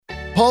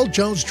Paul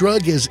Jones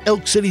Drug is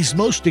Elk City's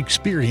most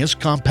experienced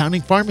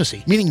compounding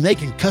pharmacy, meaning they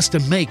can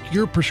custom make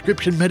your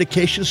prescription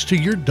medications to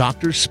your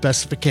doctor's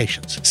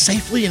specifications,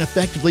 safely and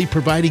effectively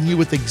providing you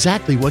with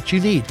exactly what you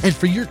need. And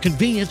for your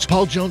convenience,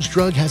 Paul Jones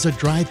Drug has a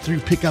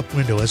drive-through pickup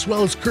window as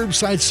well as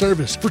curbside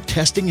service for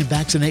testing and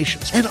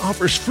vaccinations, and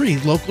offers free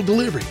local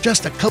delivery.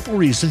 Just a couple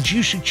reasons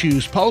you should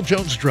choose Paul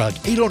Jones Drug,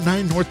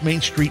 809 North Main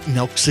Street in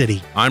Elk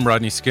City. I'm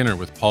Rodney Skinner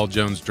with Paul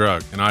Jones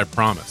Drug, and I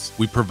promise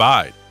we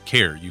provide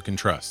care you can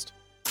trust.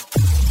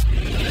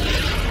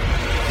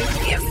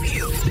 If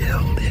you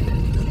build it,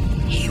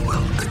 he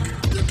will.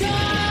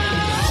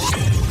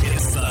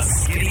 It's the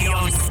Skinny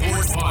on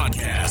Sports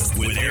Podcast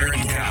with Aaron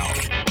Cowk.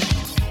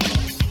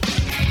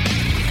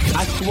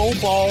 I throw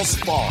balls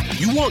far.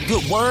 You want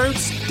good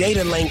words?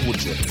 Data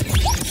language.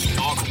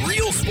 Talk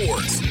real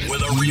sports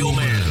with a real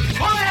man.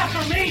 Come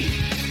after me!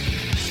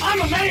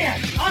 I'm a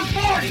man! I'm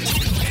 40!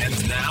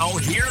 And now,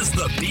 here's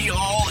the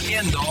be-all,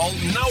 end-all,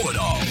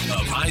 know-it-all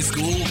of high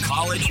school,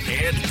 college,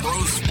 and pro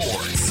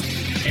sports.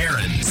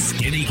 Aaron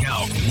Skinny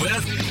Cowk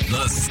with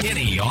the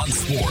Skinny on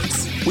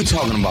Sports. We're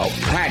talking about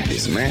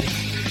practice, man.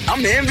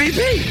 I'm the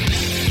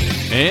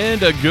MVP.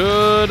 And a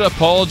good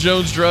Paul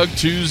Jones Drug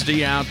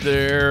Tuesday out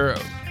there.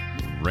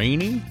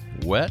 Rainy,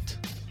 wet,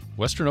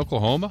 Western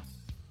Oklahoma.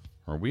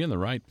 Are we in the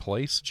right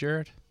place,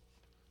 Jared?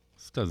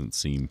 This doesn't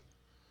seem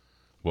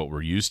what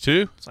we're used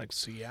to. It's like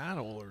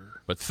Seattle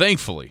or But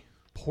thankfully,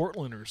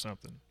 Portland or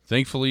something.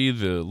 Thankfully,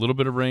 the little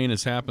bit of rain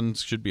has happened.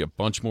 Should be a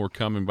bunch more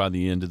coming by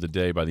the end of the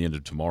day, by the end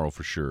of tomorrow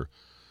for sure.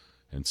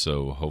 And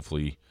so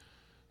hopefully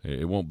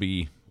it won't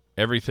be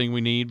everything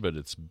we need, but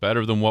it's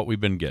better than what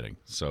we've been getting.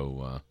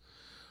 So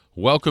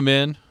welcome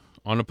in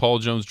on a Paul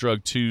Jones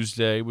Drug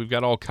Tuesday. We've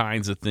got all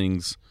kinds of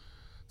things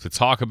to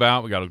talk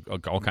about. We got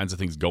all kinds of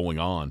things going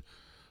on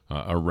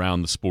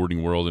around the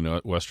sporting world in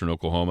Western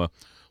Oklahoma.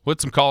 We had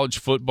some college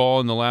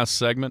football in the last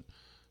segment,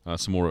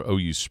 some more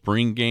OU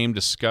spring game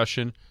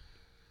discussion.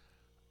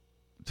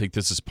 I think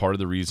this is part of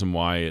the reason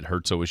why it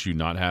hurts OSU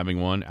not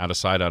having one. Out of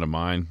sight, out of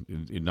mind.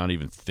 You're not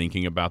even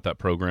thinking about that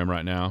program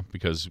right now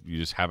because you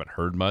just haven't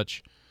heard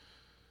much.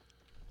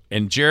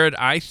 And, Jared,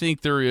 I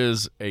think there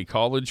is a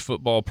college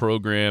football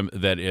program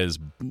that is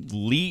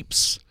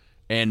leaps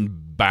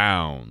and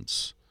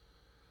bounds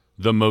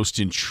the most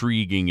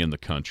intriguing in the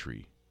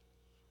country.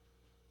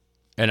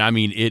 And, I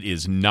mean, it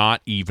is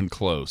not even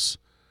close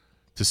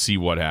to see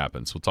what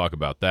happens. We'll talk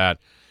about that.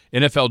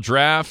 NFL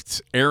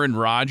draft, Aaron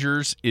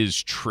Rodgers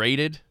is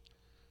traded,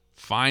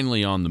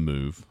 finally on the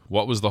move.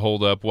 What was the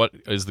holdup? What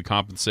is the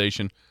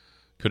compensation?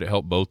 Could it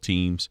help both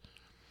teams?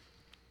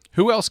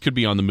 Who else could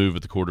be on the move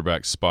at the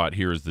quarterback spot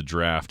here as the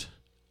draft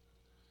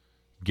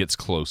gets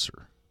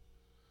closer? I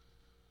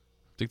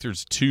think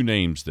there's two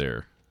names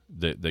there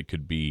that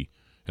could be,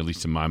 at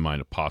least in my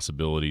mind,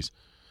 possibilities.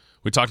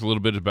 We talked a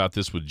little bit about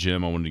this with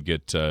Jim. I wanted to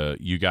get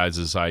you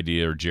guys'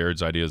 idea or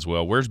Jared's idea as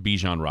well. Where's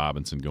Bijan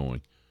Robinson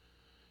going?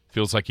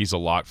 Feels like he's a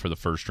lock for the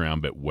first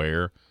round, but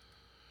where?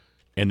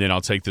 And then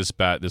I'll take this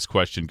back. This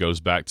question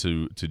goes back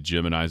to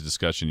Jim and I's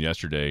discussion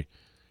yesterday.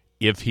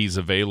 If he's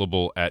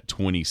available at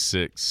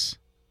 26,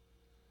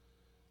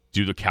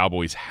 do the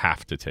Cowboys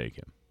have to take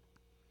him?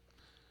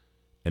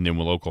 And then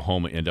will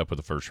Oklahoma end up with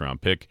a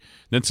first-round pick?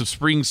 Then some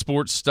spring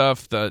sports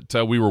stuff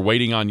that we were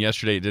waiting on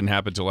yesterday. It didn't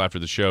happen until after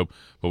the show,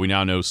 but we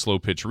now know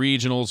slow-pitch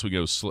regionals. We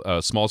go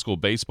small school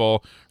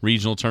baseball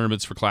regional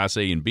tournaments for Class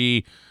A and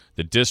B,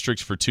 the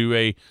districts for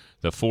 2A,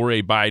 the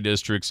 4A bye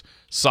districts,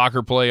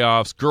 soccer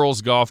playoffs,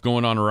 girls golf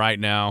going on right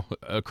now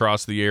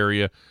across the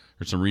area.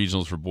 There's some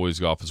regionals for boys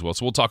golf as well.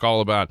 So we'll talk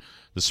all about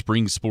the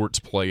spring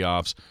sports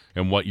playoffs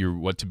and what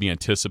to be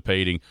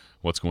anticipating,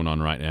 what's going on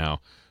right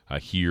now.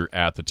 Here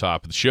at the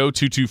top of the show.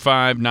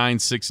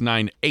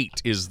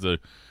 225-9698 is the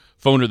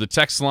phone or the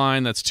text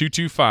line. That's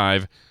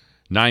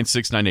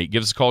 225-9698.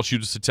 Give us a call,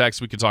 shoot us a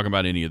text. We can talk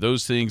about any of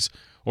those things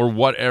or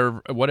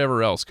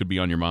whatever else could be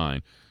on your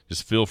mind.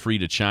 Just feel free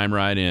to chime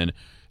right in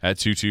at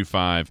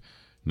 225-9698.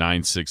 If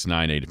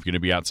you're going to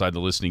be outside the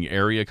listening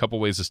area, a couple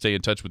ways to stay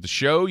in touch with the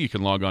show. You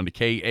can log on to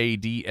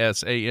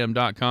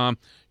KADSAM.com.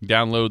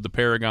 Download the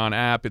Paragon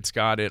app. It's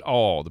got it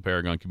all, the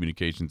Paragon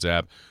Communications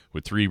app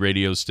with 3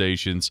 radio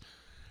stations.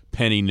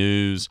 Penny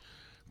News,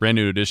 brand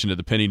new edition of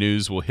the Penny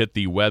News will hit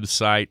the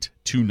website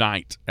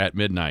tonight at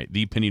midnight.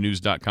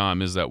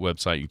 ThePennyNews.com is that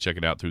website. You can check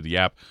it out through the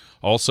app.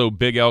 Also,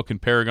 Big Elk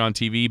and Paragon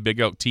TV, Big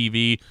Elk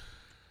TV.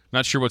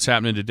 Not sure what's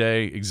happening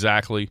today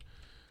exactly,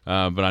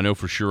 but I know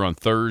for sure on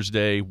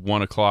Thursday,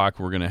 1 o'clock,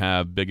 we're going to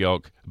have Big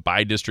Elk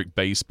bi-district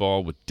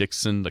baseball with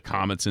Dixon, the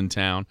Comets in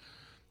town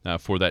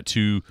for that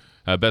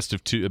best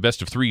of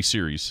 3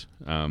 series.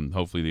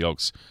 Hopefully the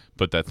Elks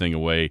put that thing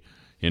away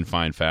in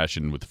fine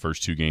fashion with the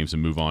first 2 games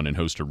and move on and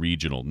host a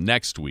regional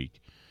next week.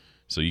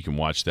 So you can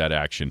watch that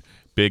action.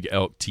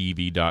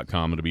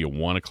 BigElkTV.com. It'll be a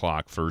 1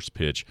 o'clock first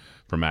pitch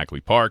from Ackley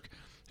Park.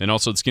 And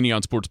also the Skinny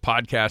on Sports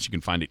podcast. You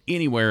can find it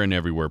anywhere and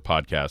everywhere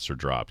podcasts are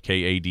dropped.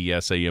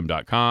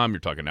 KADSAM.com.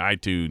 You're talking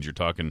iTunes. You're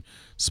talking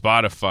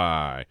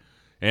Spotify,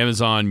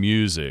 Amazon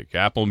Music,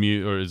 Apple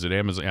Music, or is it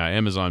Amazon?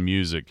 Amazon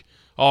Music.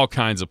 All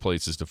kinds of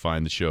places to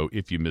find the show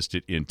if you missed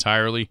it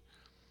entirely.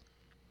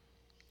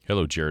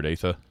 Hello, Jared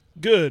Atha.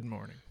 Good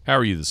morning. How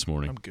are you this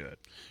morning? I'm good.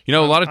 You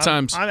know, a lot of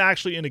times I'm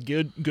actually in a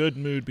good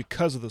mood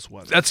because of this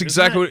weather. That's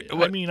exactly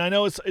what I mean. I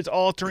know it's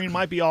altering,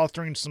 might be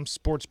altering some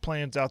sports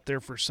plans out there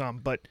for some,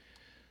 but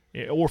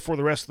or for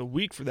the rest of the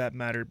week for that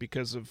matter,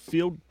 because of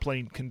field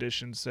playing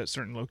conditions at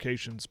certain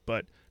locations.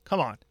 But come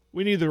on,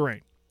 we need the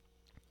rain.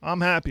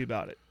 I'm happy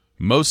about it.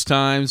 Most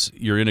times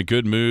you're in a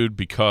good mood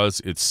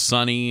because it's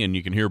sunny and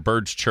you can hear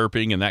birds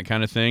chirping and that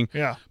kind of thing.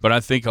 Yeah. But I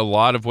think a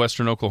lot of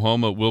Western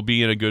Oklahoma will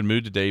be in a good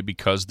mood today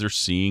because they're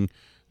seeing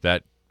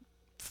that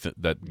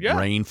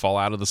rain fall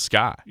out of the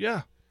sky.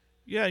 Yeah.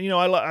 Yeah, you know,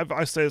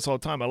 I say this all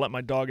the time. I let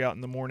my dog out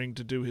in the morning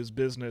to do his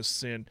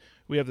business, and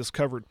we have this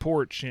covered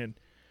porch, and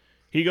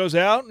he goes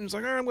out, and he's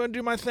like, all right, I'm going to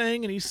do my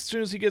thing, and as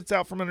soon as he gets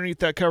out from underneath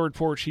that covered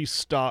porch, he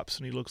stops,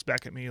 and he looks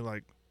back at me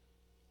like,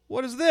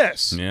 what is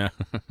this? Yeah.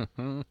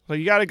 Like,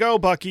 you got to go,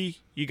 Bucky.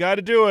 You got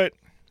to do it.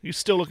 He's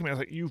still looking at me. I was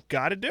like, you've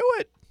got to do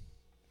it.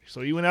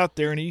 So he went out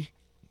there, and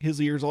his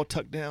ears all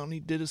tucked down. He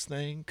did his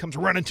thing, comes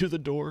running to the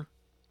door,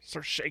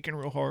 starts shaking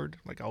real hard.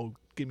 I'm like, oh,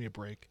 give me a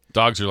break.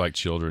 Dogs are like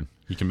children.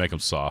 You can make them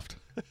soft.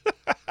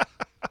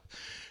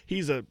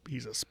 He's a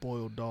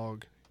spoiled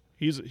dog.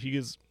 He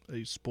is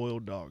a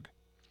spoiled dog.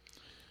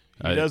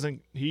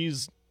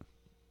 His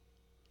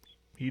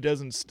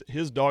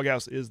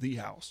doghouse is the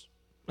house.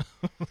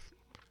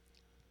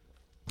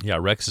 Yeah,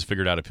 Rex has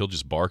figured out if he'll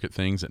just bark at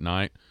things at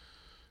night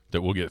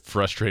that we'll get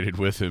frustrated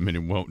with him and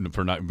it won't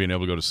for not being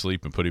able to go to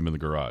sleep and put him in the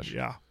garage.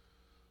 Yeah.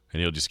 And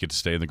he'll just get to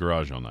stay in the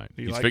garage all night.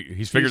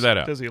 He's figured that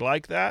out. Does he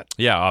like that?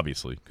 Yeah,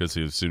 obviously, because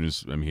as soon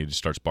as he just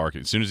starts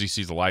barking. As soon as he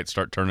sees the lights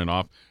start turning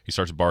off, he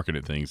starts barking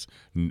at things.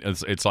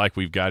 It's like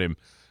we've got him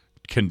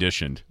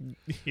conditioned.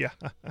 Yeah.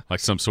 Like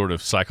some sort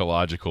of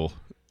psychological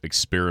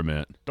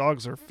experiment.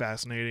 Dogs are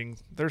fascinating.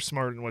 They're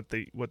smarter than what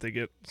they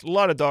get. A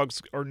lot of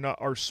dogs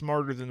are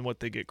smarter than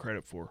what they get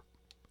credit for.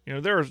 You know,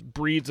 there are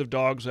breeds of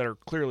dogs that are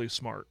clearly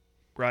smart,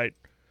 right?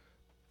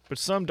 But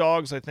some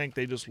dogs, I think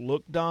they just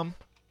look dumb,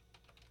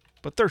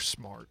 but they're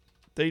smart.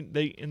 They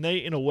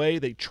in a way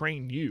they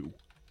train you,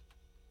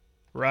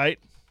 right?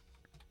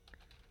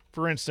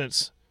 For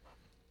instance,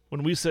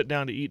 when we sit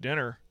down to eat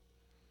dinner,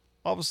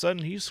 all of a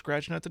sudden he's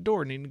scratching at the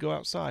door needing to go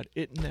outside.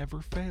 It never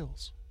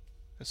fails.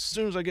 As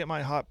soon as I get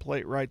my hot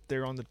plate right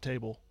there on the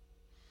table,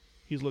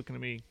 he's looking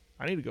at me.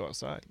 I need to go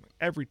outside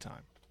every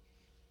time.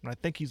 And I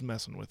think he's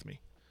messing with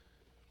me.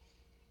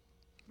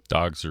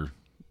 Dogs are,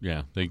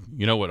 yeah.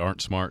 You know what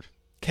aren't smart?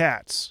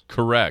 Cats.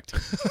 Correct.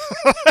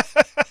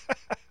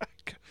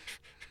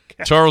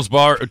 Charles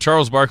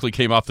Barkley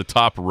came off the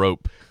top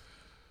rope.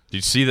 Did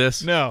you see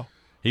this? No.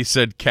 He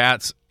said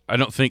cats, I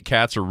don't think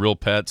cats are real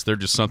pets. They're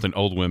just something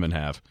old women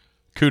have.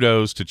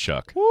 Kudos to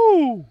Chuck.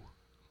 Woo!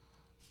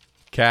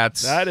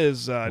 Cats. That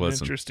is an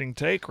interesting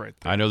take right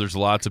there. I know there's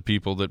lots of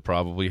people that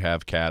probably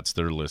have cats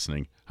that are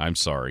listening. I'm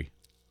sorry.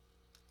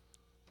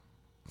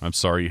 I'm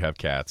sorry you have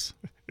cats.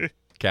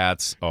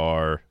 Cats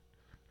are,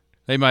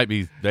 cats might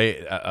be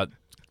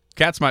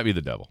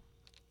the devil.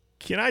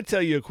 Can I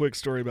tell you a quick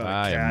story about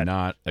a cat? I am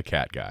not a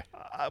cat guy.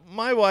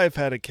 My wife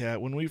had a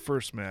cat. When we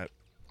first met,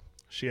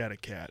 she had a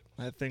cat.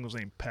 That thing was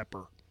named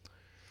Pepper.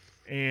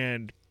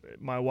 And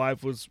my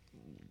wife was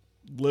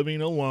living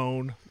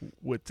alone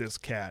with this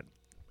cat.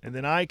 And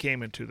then I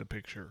came into the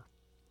picture.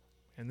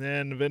 And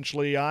then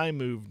eventually I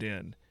moved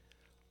in.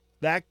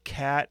 That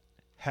cat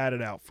had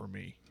it out for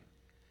me.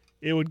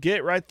 It would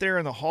get right there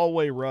in the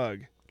hallway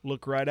rug,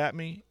 look right at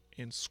me,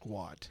 and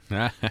squat.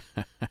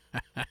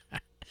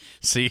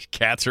 See,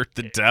 cats are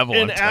the devil.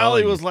 And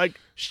Allie was like,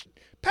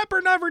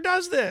 Pepper never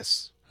does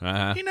this.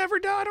 Uh-huh. He never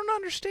does. I don't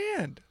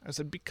understand. I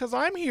said, because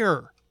I'm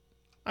here.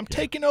 I'm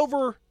taking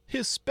over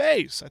his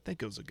space. I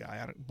think it was a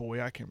guy.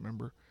 I can't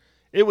remember.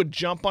 It would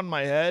jump on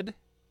my head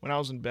when I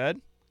was in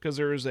bed because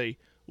there is a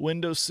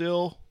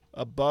windowsill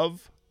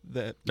above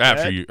the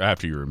bed.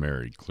 After you were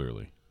married,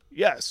 clearly.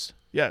 Yes.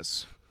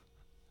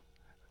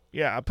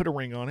 Yeah, I put a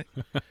ring on it.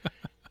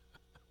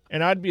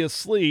 And I'd be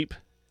asleep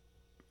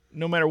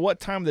no matter what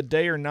time of the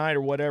day or night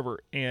or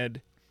whatever,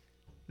 and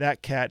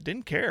that cat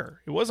didn't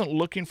care. It wasn't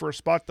looking for a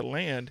spot to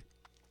land.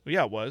 Well,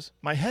 yeah, it was.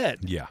 My head.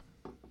 Yeah.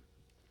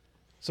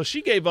 So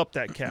she gave up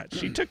that cat.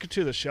 She took it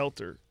to the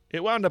shelter.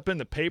 It wound up in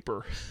the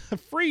paper.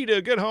 Free to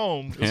a good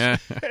home. Yeah.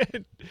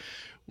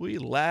 We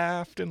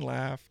laughed and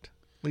laughed.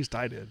 At least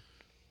I did.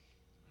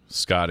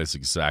 Scott is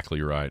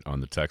exactly right on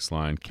the text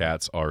line.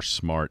 Cats are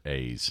smart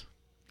A's.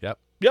 Yep.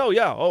 Oh,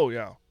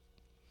 yeah.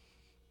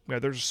 Yeah,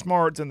 there's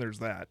smarts and there's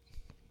that.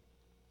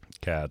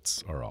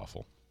 Cats are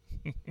awful.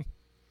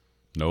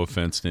 No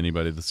offense to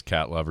anybody that's a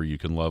cat lover. You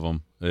can love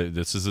them.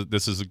 This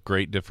is a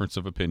great difference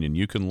of opinion.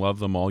 You can love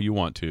them all you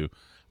want to.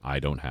 I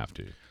don't have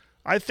to.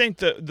 I think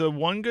the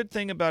one good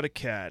thing about a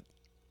cat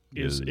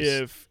is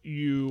if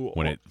you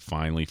when it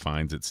finally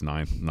finds its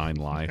nine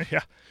life.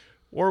 Yeah,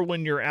 or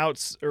when you're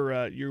out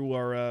or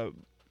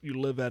you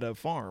live at a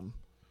farm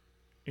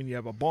and you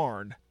have a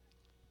barn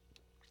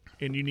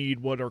and you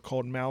need what are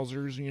called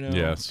Mausers,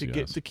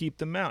 to keep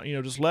them out.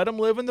 Just let them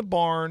live in the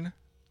barn.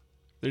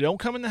 They don't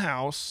come in the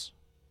house.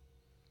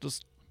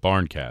 Just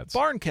barn cats.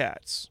 Barn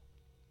cats.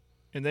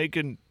 and they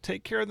can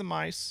take care of the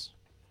mice.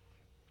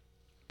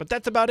 But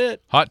that's about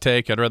it. Hot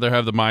take, I'd rather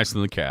have the mice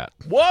than the cat.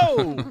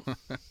 Whoa!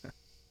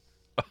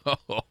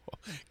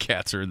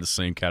 Cats are in the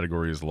same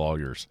category as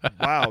lawyers.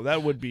 Wow,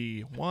 that would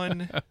be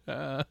one.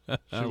 I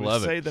Should we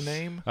love say it. the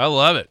name? I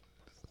love it.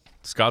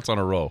 Scott's on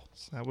a roll.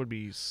 That would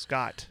be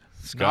Scott.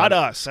 Scott, Not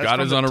us. That's Scott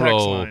from is the on a text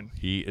roll. line.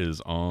 He is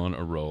on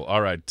a roll.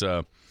 All right.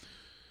 Going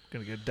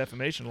to get a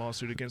defamation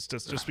lawsuit against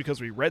us just because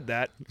we read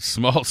that.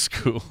 Small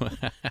school.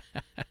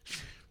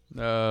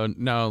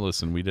 No,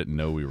 listen, we didn't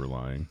know we were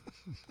lying.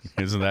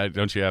 Isn't that?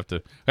 Don't you have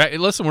to? Hey,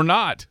 listen, we're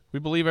not. We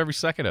believe every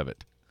second of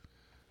it.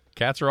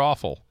 Cats are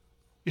awful.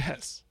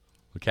 Yes.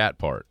 The cat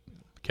part.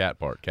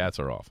 Cats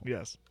are awful.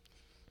 Yes.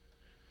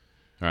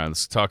 All right,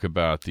 let's talk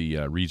about the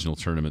regional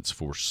tournaments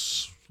for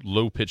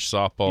low pitch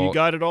softball. You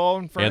got it all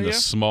in front and of the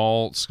you?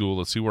 small school.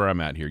 Let's see where I'm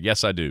at here.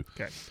 Yes, I do.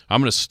 Okay.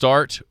 I'm going to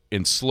start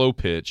in slow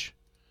pitch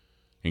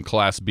in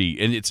Class B.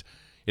 And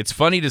it's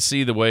funny to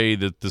see the way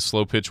that the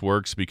slow pitch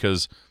works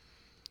because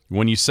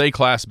when you say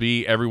Class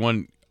B,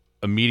 everyone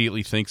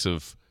immediately thinks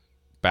of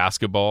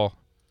basketball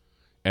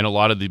and a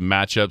lot of the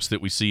matchups that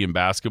we see in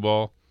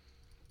basketball.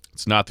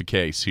 It's not the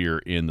case here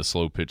in the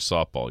slow pitch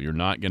softball. You're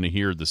not going to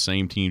hear the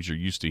same teams you're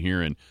used to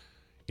hearing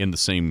in the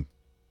same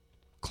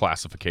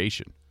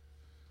classification,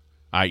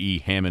 i.e.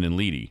 Hammond and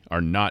Leedy are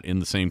not in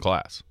the same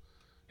class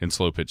in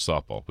slow pitch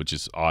softball, which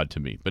is odd to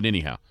me. But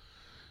anyhow,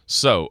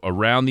 so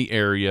around the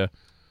area,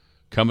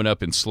 coming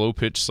up in slow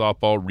pitch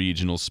softball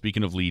regionals,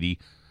 speaking of Leedy,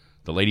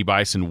 the Lady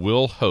Bison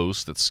will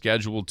host, that's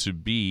scheduled to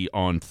be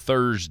on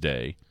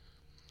Thursday,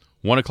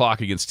 1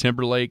 o'clock against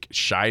Timberlake.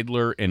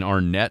 Scheidler and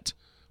Arnett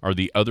are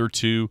the other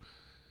two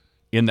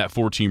in that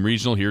 4-team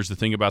regional. Here's the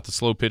thing about the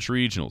slow pitch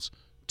regionals.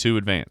 2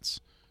 advance.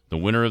 The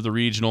winner of the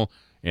regional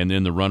and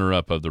then the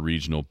runner-up of the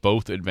regional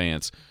both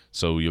advance.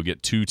 So you'll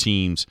get 2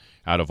 teams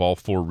out of all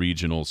 4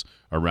 regionals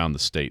around the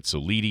state. So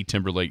Leedy,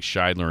 Timberlake,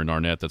 Scheidler, and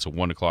Arnett, that's a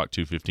 1 o'clock,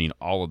 2:15.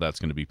 All of that's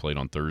going to be played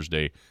on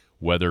Thursday,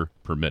 weather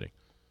permitting.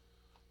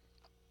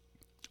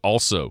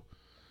 Also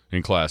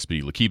in Class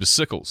B, Lakiba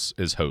Sickles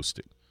is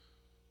hosting.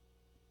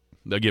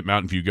 They'll get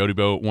Mountain View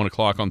Gotebo at 1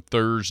 o'clock on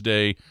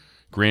Thursday.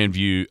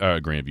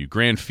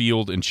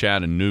 Grandfield and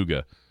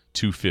Chattanooga,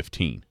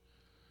 2:15.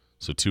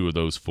 So 2 of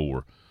those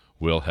 4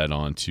 will head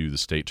on to the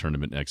state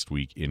tournament next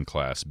week in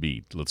Class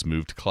B. Let's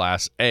move to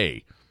Class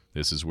A.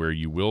 This is where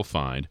you will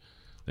find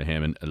the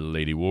Hammond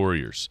Lady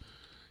Warriors.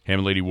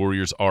 Hammond Lady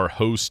Warriors are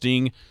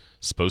hosting,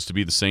 supposed to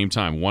be the same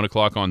time, 1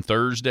 o'clock on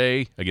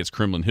Thursday against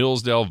Kremlin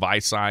Hillsdale.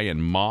 Visay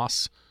and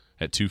Moss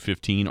at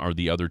 2:15 are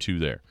the other 2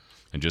 there.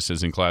 And just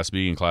as in Class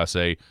B and Class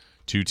A,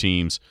 2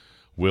 teams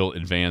will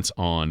advance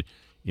on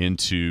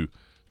into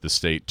the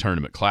state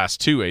tournament. Class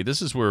 2A,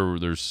 this is where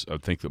there's, I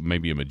think,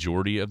 maybe a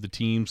majority of the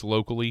teams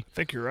locally I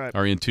think you're right.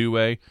 are in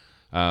 2A.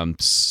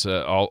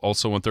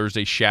 Also on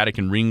Thursday, Shattuck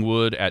and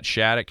Ringwood at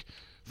Shattuck.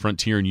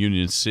 Frontier and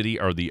Union City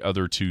are the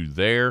other 2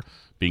 there.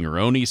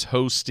 Bingeroni's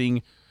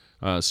hosting,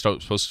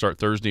 supposed to start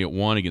Thursday at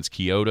 1 against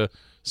Keota.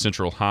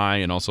 Central High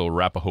and also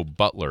Arapahoe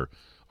Butler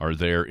are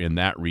there in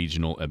that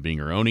regional at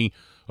Bingeroni.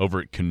 Over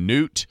at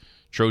Canute,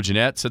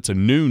 Trojanettes, that's a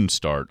noon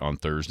start on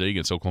Thursday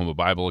against Oklahoma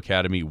Bible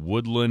Academy.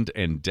 Woodland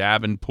and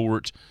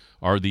Davenport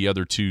are the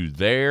other 2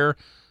 there.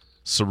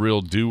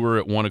 Cyril Dewar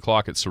at 1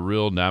 o'clock at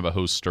Cyril.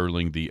 Navajo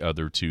Sterling, the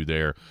other 2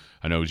 there.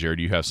 I know, Jared,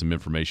 you have some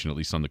information, at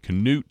least on the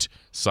Canute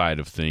side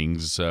of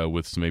things,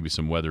 with maybe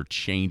some weather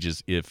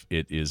changes if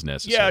it is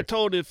necessary. Yeah, I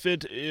told if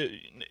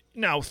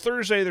now,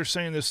 Thursday they're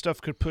saying this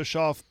stuff could push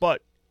off,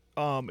 but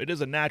it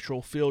is a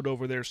natural field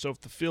over there, so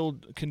if the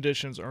field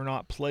conditions are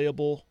not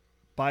playable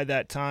by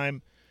that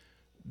time,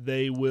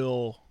 they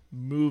will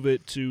move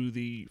it to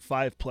the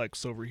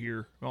 5-plex over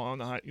here on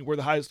where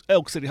the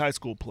Elk City High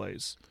School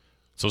plays.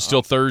 So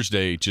still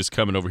Thursday, just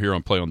coming over here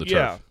on Play on the Turf.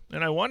 Yeah,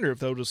 and I wonder if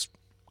they'll just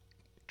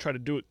try to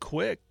do it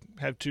quick,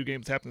 have 2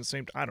 games happen at the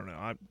same time. I don't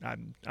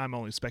know. I'm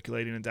only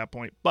speculating at that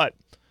point, but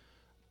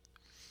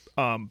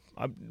I'm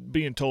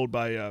being told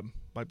by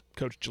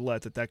Coach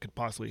Gillette that could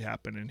possibly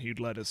happen, and he'd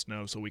let us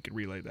know so we could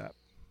relay that.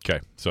 Okay,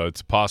 so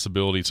it's a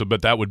possibility. So,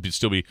 but that would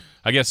still be,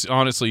 I guess,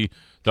 honestly,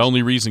 the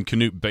only reason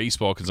Canute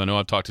baseball, because I know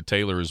I've talked to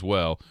Taylor as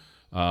well,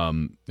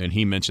 and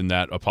he mentioned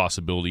that a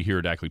possibility here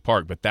at Ackley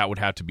Park, but that would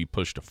have to be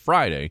pushed to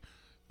Friday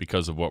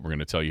because of what we're going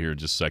to tell you here in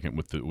just a second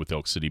with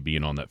Elk City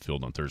being on that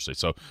field on Thursday.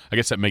 So I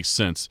guess that makes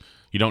sense.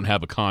 You don't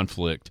have a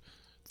conflict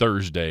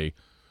Thursday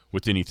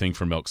with anything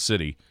from Elk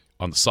City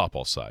on the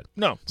softball side.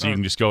 No. So you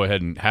can just go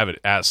ahead and have it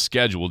as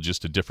scheduled,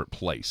 just a different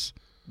place.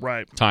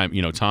 Right. Time.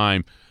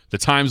 The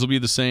times will be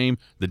the same.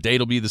 The date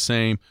will be the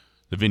same.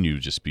 The venue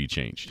will just be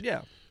changed.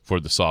 Yeah. For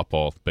the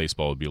softball,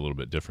 baseball would be a little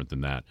bit different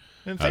than that.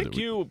 And thank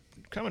you,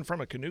 coming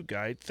from a Canute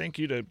guy, thank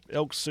you to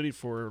Elk City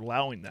for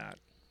allowing that.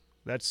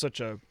 That's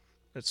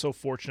so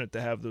fortunate to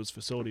have those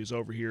facilities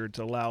over here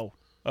to allow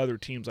other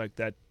teams like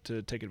that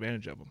to take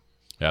advantage of them.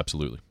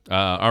 Absolutely.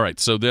 All right,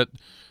 so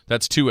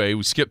that's 2A.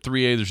 We skipped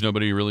 3A. There's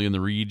nobody really in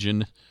the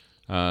region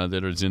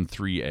that is in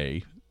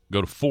 3A. Go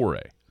to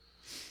 4A.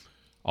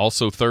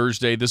 Also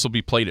Thursday, this will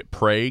be played at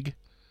Prague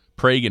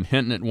and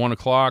Hinton at 1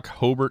 o'clock,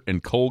 Hobart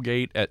and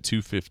Colgate at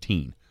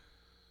 2:15.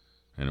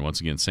 And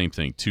once again, same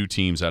thing. 2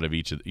 teams out of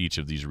each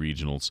of these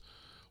regionals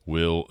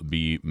will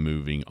be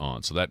moving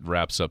on. So that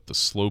wraps up the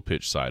slow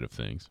pitch side of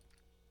things.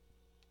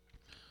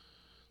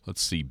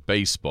 Let's see,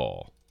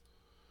 baseball.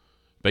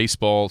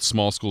 Baseball,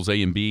 small schools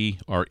A and B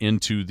are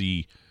into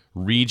the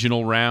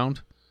regional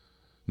round.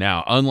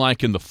 Now,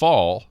 unlike in the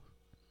fall,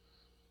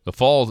 the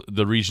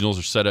regionals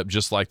are set up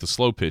just like the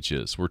slow pitch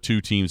is, where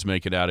 2 teams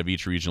make it out of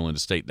each regional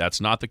into state.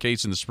 That's not the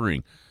case in the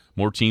spring.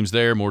 More teams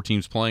there, more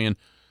teams playing,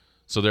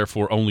 so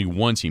therefore only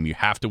 1 team. You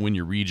have to win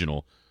your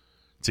regional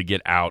to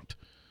get out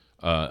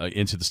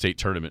into the state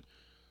tournament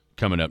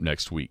coming up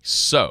next week.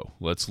 So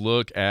let's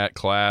look at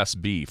Class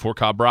B. Fort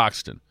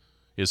Cobb-Broxton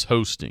is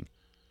hosting.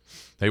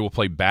 They will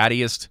play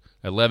Battiest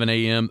at 11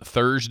 a.m.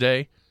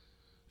 Thursday.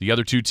 The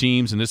other 2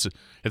 teams, and it's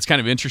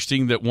kind of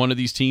interesting that one of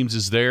these teams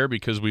is there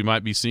because we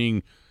might be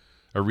seeing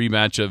a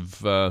rematch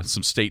of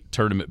some state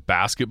tournament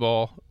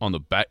basketball on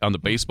the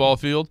baseball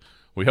field.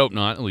 We hope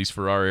not, at least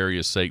for our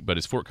area's sake. But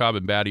it's Fort Cobb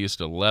and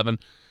Battiest at 11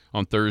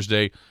 on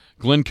Thursday.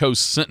 Glencoe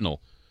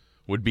Sentinel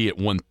would be at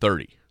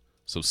 1:30.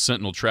 So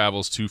Sentinel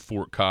travels to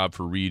Fort Cobb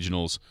for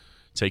regionals,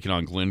 taking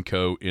on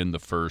Glencoe in the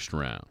first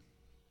round.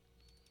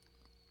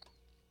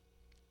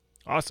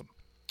 Awesome.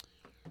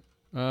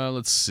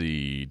 Let's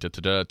see.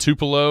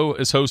 Tupelo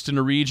is hosting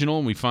a regional,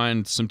 and we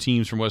find some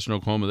teams from Western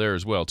Oklahoma there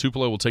as well.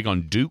 Tupelo will take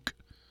on Duke,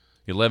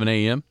 11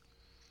 a.m.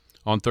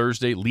 on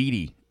Thursday.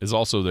 Leedy is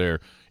also there,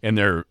 and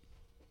their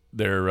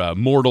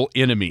mortal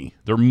enemy,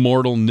 their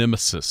mortal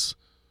nemesis,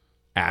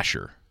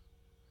 Asher.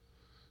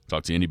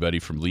 Talk to anybody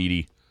from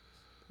Leedy.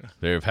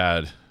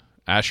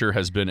 Asher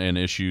has been an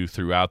issue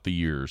throughout the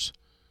years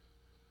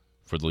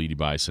for the Leedy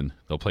Bison.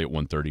 They'll play at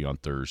 1:30 on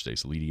Thursday.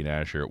 So Leedy and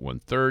Asher at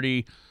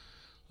 1:30.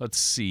 Let's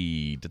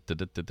see.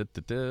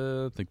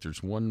 I think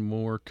there's one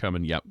more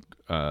coming. Yep.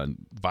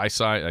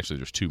 Visai. Actually,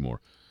 there's 2 more.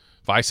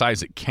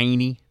 Visai's at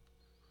Caney.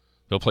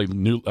 They'll play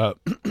New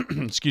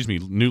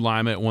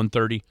Lima at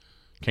 1:30.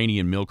 Caney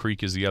and Mill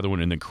Creek is the other one.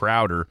 And then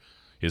Crowder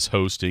is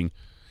hosting.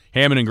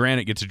 Hammond and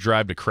Granite get to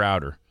drive to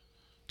Crowder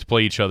to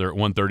play each other at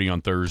 1:30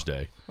 on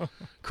Thursday.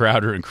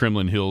 Crowder and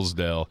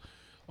Kremlin-Hillsdale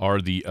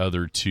are the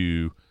other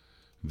 2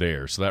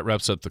 there. So that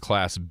wraps up the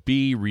Class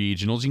B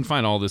regionals. You can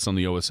find all this on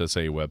the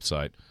OSSA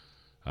website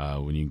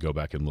when you can go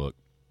back and look.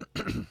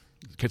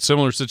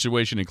 Similar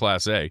situation in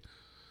Class A.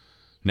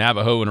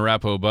 Navajo and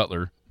Arapahoe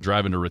Butler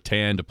driving to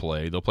Rattan to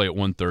play. They'll play at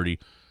 1:30.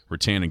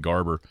 Rattan and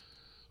Garber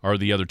are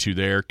the other 2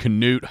 there.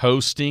 Canute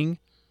hosting.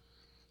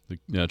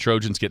 The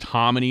Trojans get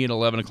Hominy at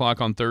 11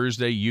 o'clock on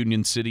Thursday.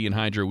 Union City and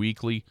Hydro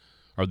Weekly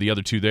are the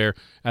other 2 there.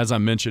 As I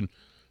mentioned,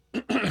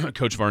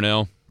 Coach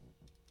Varnell,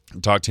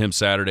 talked to him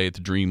Saturday at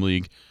the Dream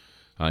League.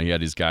 He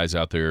had his guys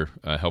out there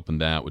helping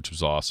that, which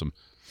was awesome.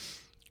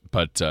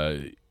 But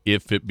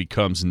if it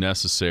becomes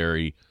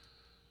necessary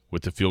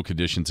with the field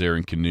conditions there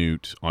in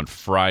Canute on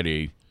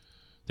Friday,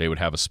 they would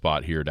have a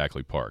spot here at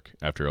Ackley Park.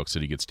 After Elk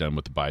City gets done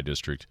with the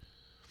bi-district,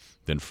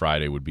 then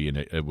Friday would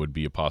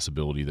be a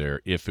possibility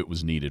there if it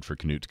was needed for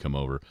Canute to come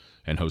over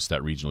and host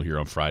that regional here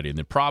on Friday. And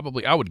then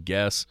probably, I would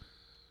guess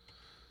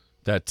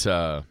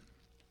that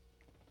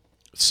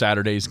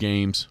Saturday's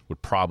games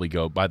would probably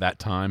go by that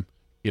time.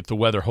 If the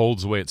weather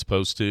holds the way it's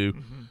supposed to,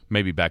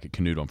 maybe back at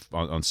Canute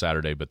on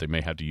Saturday, but they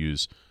may have to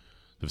use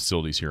the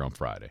facilities here on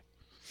Friday.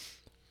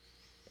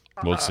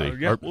 We'll see.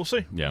 We'll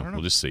see. Yeah,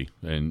 we'll just see.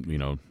 And,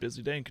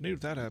 busy day in Canute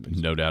if that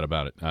happens. No doubt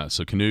about it.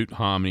 So Canute,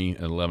 Hominy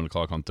at 11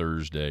 o'clock on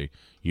Thursday.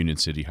 Union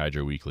City,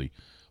 Hydro Weekly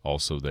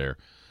also there.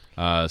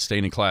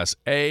 Staying in Class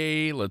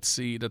A, let's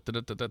see.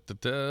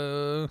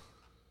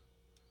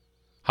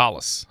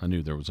 Hollis. I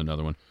knew there was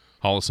another one.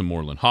 Hollis and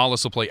Moreland.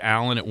 Hollis will play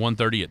Allen at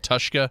 1:30 at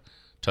Tushka.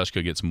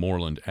 Tushka gets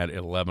Moreland at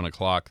 11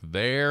 o'clock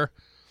there.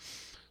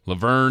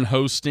 Laverne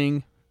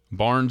hosting.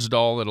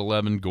 Barnsdall at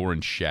 11. Gore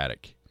and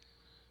Shattuck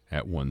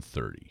at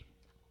 1:30.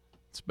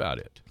 That's about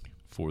it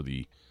for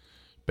the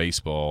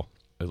baseball,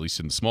 at least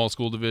in the small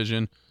school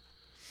division.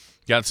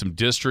 Got some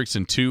districts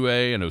in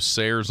 2A. I know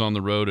Sayre's on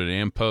the road at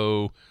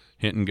Ampo.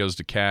 Hinton goes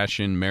to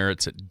Cashin.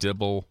 Merritt's at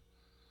Dibble.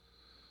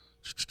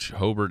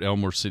 Hobart,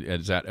 Elmore City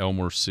is at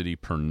Elmore City,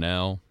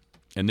 Purnell.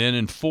 And then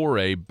in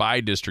 4A,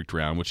 bi-district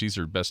round, which these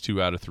are best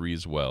 2 out of 3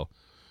 as well.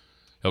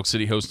 Elk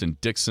City hosting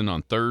Dixon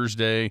on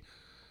Thursday.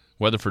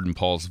 Weatherford and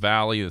Pauls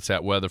Valley, that's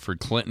at Weatherford.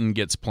 Clinton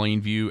gets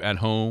Plainview at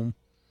home.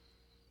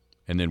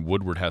 And then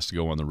Woodward has to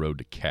go on the road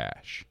to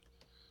Cache.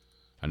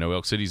 I know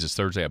Elk City's is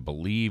Thursday. I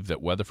believe that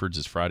Weatherford's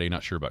is Friday.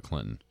 Not sure about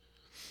Clinton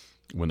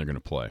when they're going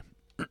to play.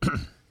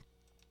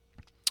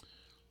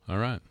 All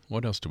right.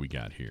 What else do we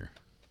got here?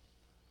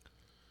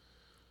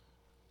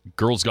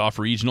 Girls Golf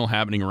Regional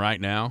happening right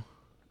now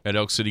at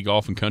Elk City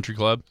Golf and Country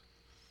Club.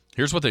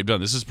 Here's what they've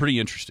done. This is pretty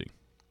interesting.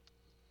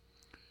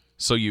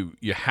 So you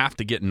have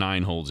to get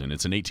 9 holes in.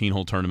 It's an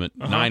 18-hole tournament.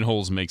 9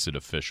 holes makes it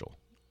official.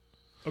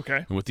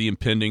 Okay. And with the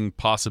impending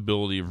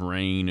possibility of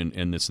rain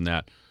and this and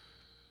that,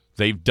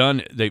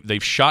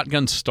 they've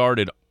shotgun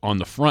started on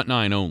the front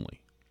 9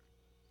 only.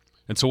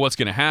 And so what's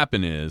going to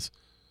happen is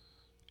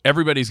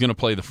everybody's going to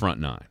play the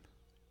front 9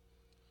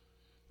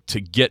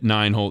 to get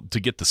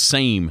the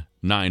same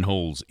 9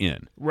 holes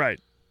in. Right.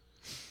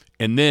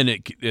 And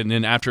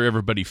then after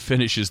everybody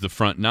finishes the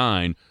front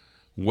 9,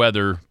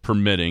 weather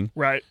permitting,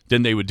 right,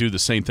 then they would do the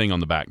same thing on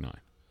the back 9.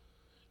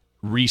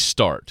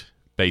 Restart,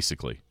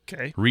 basically.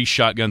 Okay.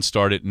 Re-shotgun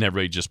start it, and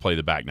everybody just play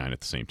the back 9 at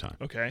the same time.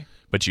 Okay.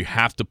 But you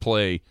have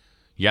to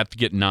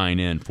get 9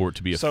 in for it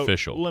to be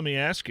official. So let me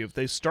ask you, if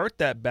they start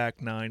that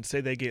back 9,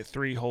 say they get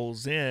 3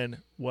 holes in,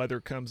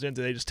 weather comes in,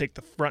 do they just take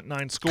the front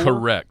 9 score?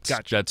 Correct.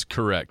 Gotcha. That's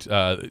correct.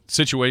 I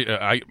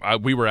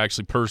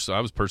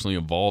was personally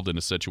involved in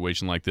a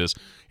situation like this.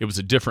 It was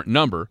a different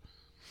number,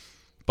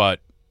 but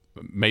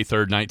May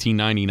 3rd,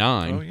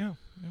 1999. Oh, yeah.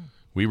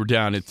 We were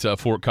down at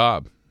Fort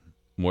Cobb,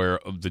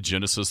 where the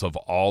genesis of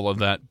all of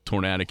that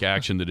tornadic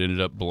action that ended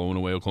up blowing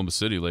away Oklahoma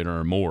City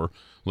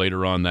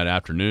later on that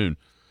afternoon.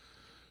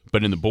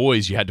 But in the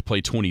boys, you had to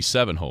play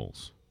 27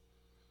 holes.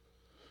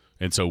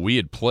 And so we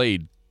had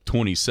played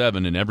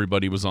 27, and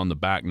everybody was on the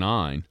back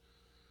 9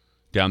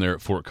 down there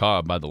at Fort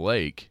Cobb by the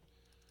lake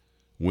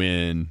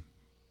when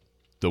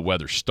the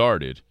weather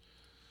started.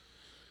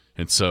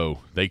 And so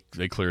they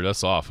cleared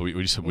us off. We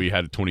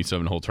had a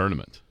 27-hole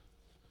tournament.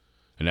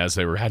 And as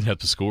they were adding up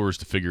the scores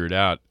to figure it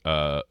out,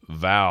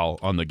 Val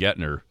on the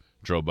Getner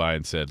drove by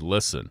and said,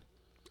 listen,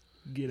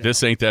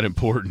 this ain't that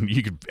important.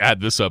 You could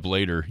add this up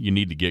later. You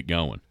need to get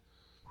going.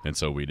 And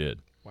so we did.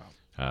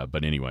 Wow.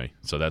 But anyway,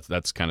 so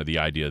that's kind of the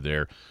idea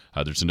there.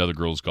 There's another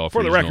girls golf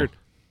For the regional. record,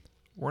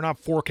 we're not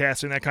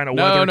forecasting that kind of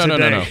weather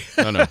today.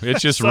 No.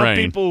 It's just Some rain.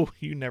 people,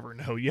 you never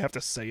know. You have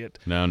to say it.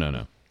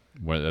 No.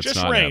 Well, that's just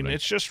not rain. happening.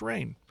 It's just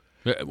rain.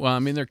 Well, I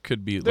mean, there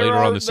could be later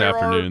on this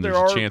afternoon.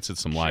 There's a chance of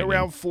some lightning.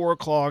 Around 4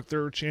 o'clock,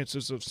 there are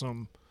chances of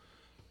some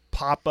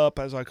pop-up,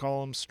 as I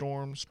call them,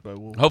 storms. But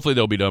hopefully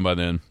they'll be done by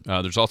then.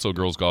 There's also a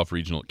girls golf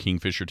regional at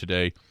Kingfisher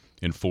today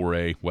in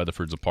 4A.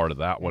 Weatherford's a part of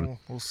that one.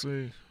 We'll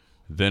see.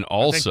 Then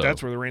also, I think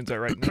that's where the rain's at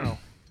right now.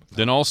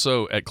 Then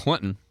also at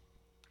Clinton,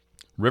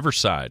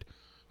 Riverside,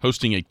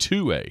 hosting a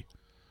 2A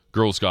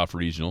girls golf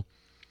regional.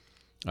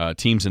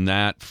 Teams in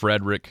that,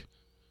 Frederick,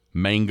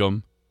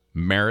 Mangum,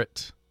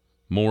 Merritt,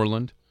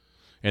 Moreland,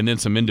 and then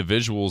some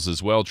individuals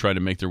as well trying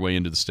to make their way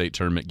into the state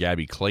tournament.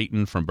 Gabby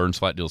Clayton from Burns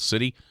Flat-Dill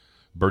City,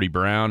 Birdie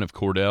Brown of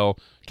Cordell,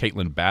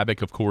 Caitlin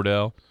Babick of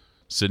Cordell,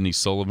 Sydney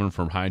Sullivan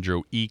from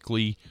Hydro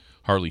Eakley,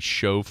 Harley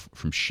Schoaf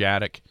from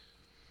Shattuck,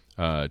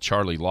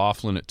 Charlie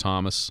Laughlin at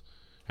Thomas,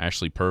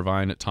 Ashley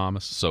Purvine at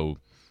Thomas. So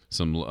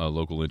some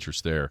local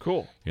interest there.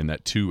 Cool. In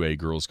that 2A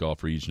girls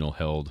golf regional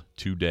held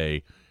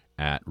today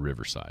at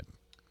Riverside.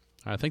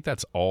 I think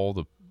that's all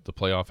the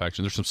playoff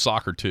action. There's some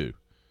soccer too.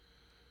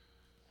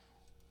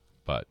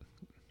 But,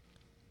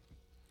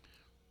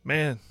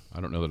 man, I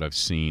don't know that I've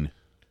seen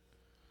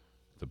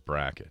the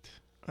bracket.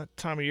 That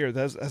time of year,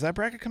 has that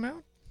bracket come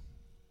out?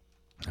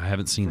 I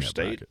haven't seen For that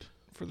state? bracket.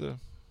 For the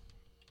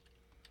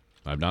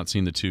I've not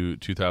seen the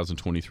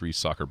 2023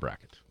 soccer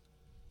bracket,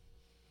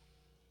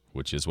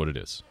 which is what it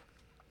is.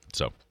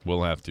 So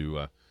we'll have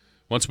to,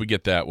 once we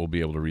get that, we'll be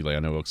able to relay. I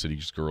know Oak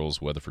City's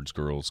girls, Weatherford's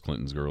girls,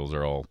 Clinton's girls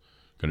are all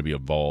going to be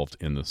involved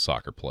in the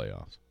soccer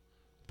playoffs.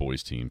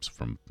 Boys teams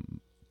from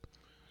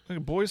I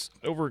think the boys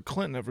over at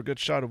Clinton have a good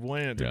shot of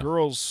winning it. The Yeah.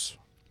 girls,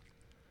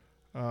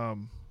 a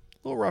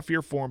little rough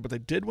year for them, but they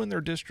did win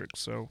their district,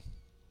 so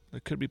they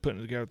could be putting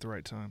it together at the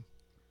right time.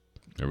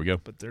 There we go.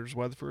 But there's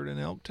Weatherford and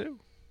Elk, too.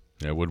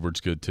 Yeah,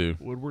 Woodward's good too.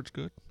 Woodward's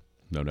good.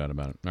 No doubt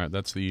about it. All right,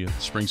 that's the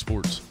spring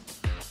sports.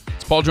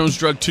 It's Paul Jones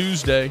Drug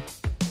Tuesday.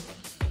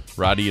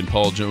 Roddy and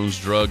Paul Jones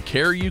Drug,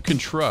 care you can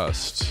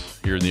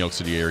trust here in the Elk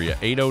City area.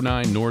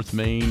 809 North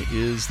Main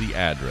is the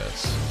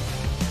address.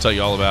 I'll tell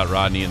you all about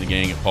Rodney and the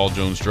gang at Paul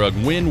Jones Drug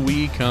when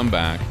we come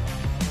back.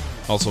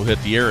 Also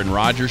hit the Aaron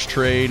Rodgers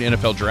trade,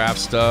 NFL draft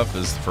stuff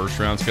as the first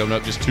round's coming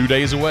up just 2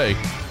 days away.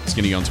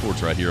 Skinny on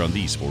Sports right here on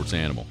The Sports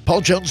Animal.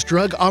 Paul Jones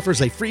Drug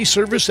offers a free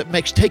service that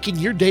makes taking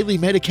your daily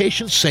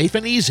medications safe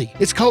and easy.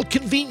 It's called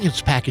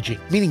convenience packaging,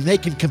 meaning they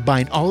can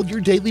combine all your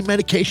daily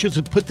medications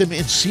and put them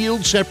in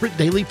sealed, separate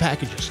daily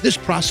packages. This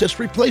process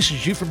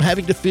replaces you from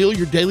having to fill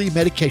your daily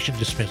medication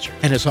dispenser.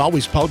 And as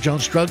always, Paul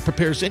Jones Drug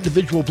prepares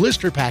individual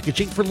blister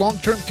packaging for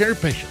long-term care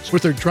patients.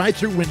 With their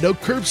drive-through window,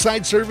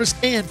 curbside service,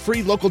 and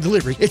free local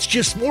delivery, it's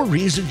just more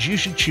reasons you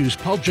should choose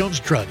Paul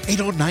Jones Drug,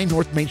 809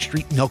 North Main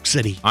Street in Elk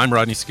City. I'm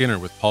Rodney Skinner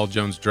with Paul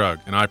Jones Drug,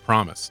 and I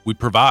promise we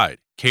provide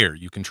care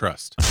you can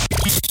trust.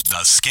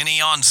 The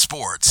Skinny on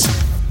Sports.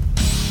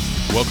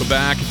 Welcome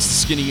back. It's the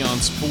Skinny on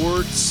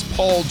Sports.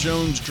 Paul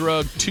Jones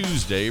Drug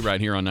Tuesday right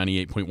here on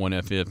 98.1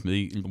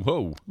 FM.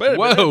 Whoa.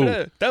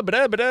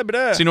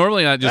 See,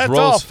 normally that just That's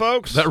rolls. all,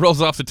 folks. That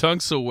rolls off the tongue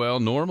so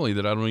well normally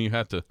that I don't even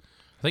have to.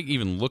 I think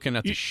even looking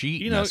at the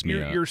sheet messed me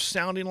up. You're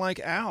sounding like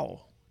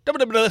Owl.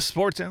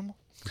 Sports Animal.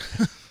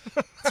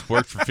 It's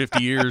worked for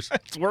 50 years.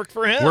 It's worked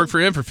for him. Worked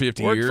for him for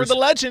 50 Worked years. for the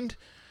legend.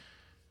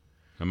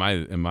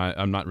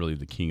 I'm not really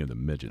the king of the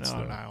midgets,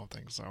 though. No, I don't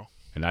think so.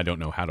 And I don't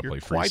know how to play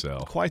free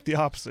cell. Quite the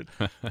opposite.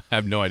 I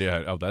have no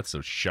idea. Oh, that's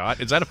a shot.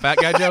 Is that a fat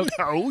guy joke?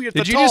 No, you're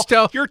Did you tall. just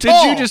tell? You're Did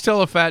tall. you just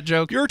tell a fat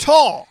joke? You're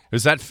tall.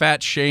 Is that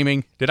fat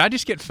shaming? Did I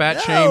just get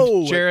fat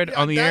shamed, Jared,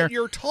 on the air?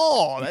 You're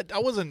tall. I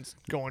wasn't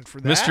going for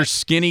that. Mr.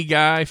 Skinny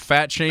Guy,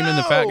 fat shaming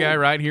the fat guy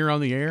right here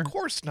on the air? Of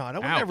course not. I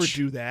would Ouch. never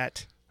do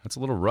that. That's a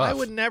little rough. I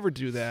would never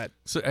do that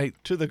So, hey,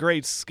 to the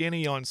great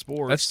Skinny on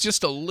sports. that's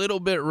just a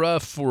little bit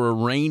rough for a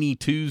rainy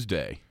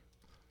Tuesday.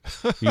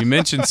 You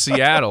mentioned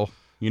Seattle.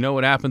 You know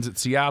what happens at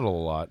Seattle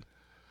a lot.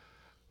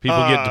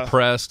 People get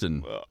depressed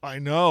and I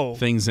know.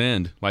 things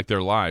end like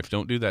their life.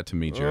 Don't do that to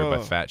me, Jared,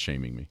 by fat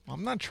shaming me.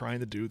 I'm not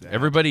trying to do that.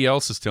 Everybody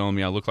else is telling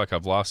me I look like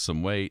I've lost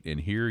some weight, and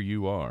here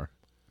you are.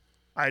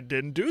 I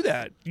didn't do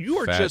that. You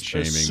are Fat just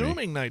shaming me.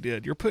 assuming I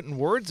did. You're putting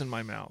words in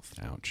my mouth.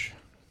 Ouch.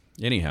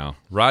 Anyhow,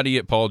 Roddy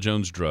at Paul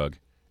Jones Drug,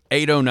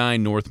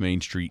 809 North Main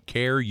Street.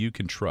 Care you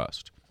can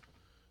trust.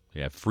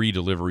 They have free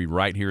delivery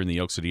right here in the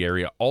Elk City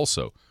area.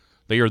 Also,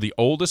 they are the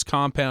oldest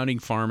compounding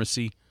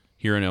pharmacy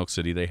here in Elk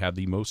City. They have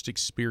the most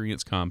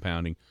experience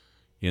compounding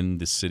in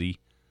the city.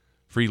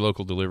 Free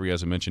local delivery,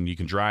 as I mentioned. You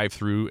can drive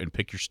through and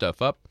pick your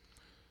stuff up.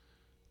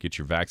 Get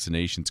your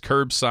vaccinations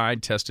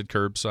curbside, tested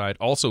curbside.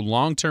 Also,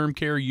 long-term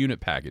care unit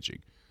packaging.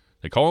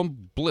 They call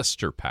them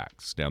blister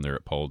packs down there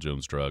at Paul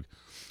Jones Drug.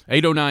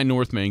 809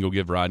 North Main. Go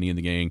give Rodney and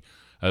the gang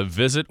a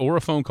visit or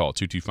a phone call,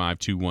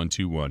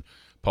 225-2121.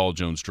 Paul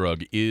Jones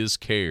Drug is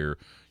care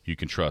you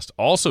can trust.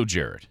 Also,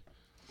 Jared,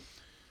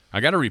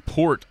 I got a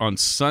report on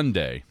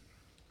Sunday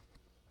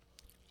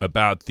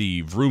about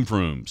the Vroom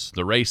Vrooms,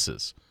 the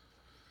races.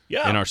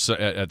 Yeah. In our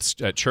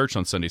at church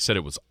on Sunday, said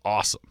it was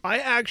awesome. I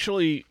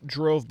actually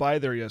drove by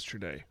there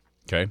yesterday.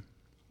 Okay.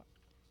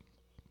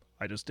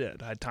 I just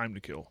did. I had time to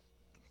kill.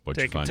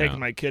 What'd you find Taking out?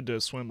 my kid to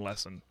a swim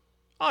lesson.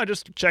 Oh,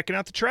 just checking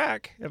out the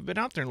track. I've been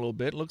out there in a little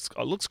bit.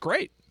 It looks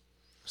great.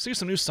 See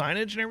some new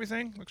signage and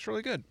everything. Looks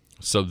really good.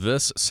 So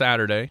this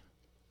Saturday,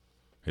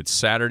 it's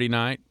Saturday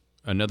night,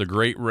 another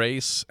great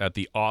race at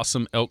the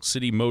awesome Elk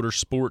City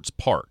Motorsports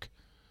Park.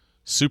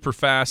 Super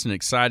fast and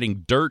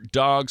exciting dirt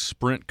dog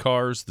sprint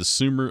cars, the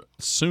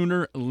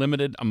Sooner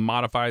Limited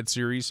Modified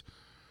Series.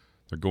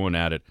 They're going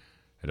at it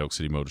at Elk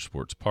City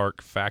Motorsports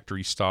Park.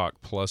 Factory stock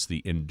plus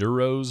the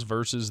Enduros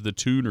versus the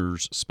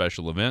Tuners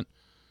special event.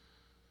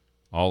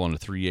 All on a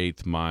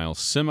 3/8 mile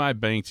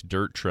semi-banked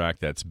dirt track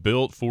that's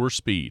built for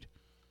speed.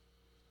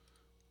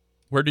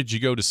 Where did you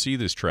go to see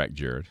this track,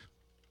 Jared?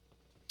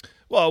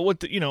 Well, with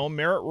the,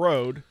 Merritt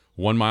Road.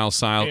 1 mile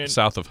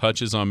south of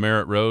Hutch's on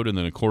Merritt Road and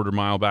then a quarter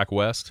mile back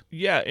west?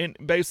 Yeah, and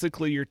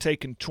basically you're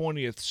taking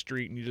 20th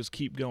Street and you just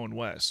keep going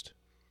west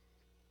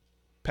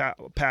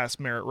past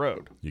Merritt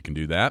Road. You can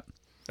do that.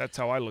 That's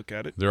how I look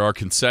at it. There are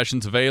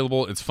concessions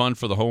available. It's fun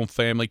for the whole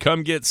family.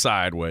 Come get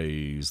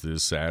sideways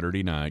this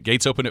Saturday night.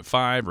 Gates open at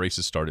 5.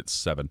 Races start at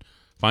 7.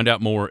 Find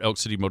out more, Elk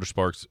City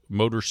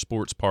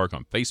Motorsports Park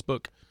on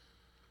Facebook.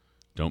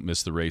 Don't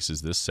miss the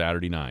races this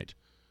Saturday night,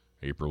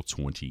 April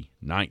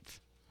 29th.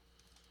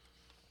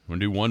 Want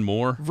to do one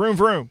more? Vroom,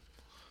 vroom.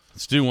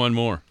 Let's do one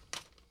more.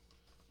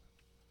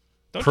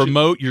 Don't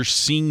Promote your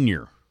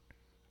senior.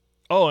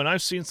 Oh, and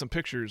I've seen some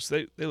pictures.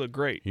 They look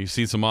great. You've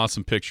seen some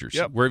awesome pictures.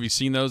 Yep. Where have you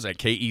seen those? At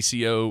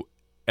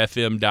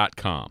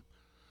KECOFM.com.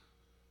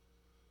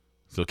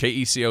 So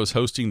KECO is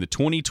hosting the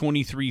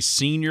 2023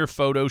 Senior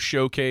Photo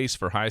Showcase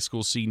for high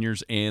school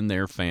seniors and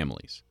their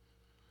families.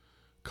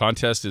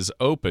 Contest is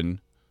open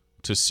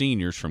to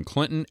seniors from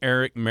Clinton,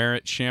 Eric,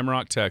 Merritt,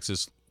 Shamrock,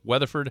 Texas,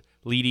 Weatherford,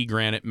 Leedy,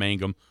 Granite,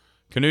 Mangum,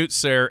 Canute,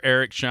 Sayre,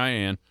 Eric,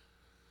 Cheyenne,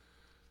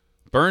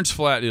 Burns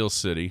Flat, Eel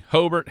City,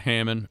 Hobart,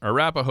 Hammond,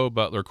 Arapahoe,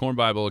 Butler, Corn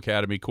Bible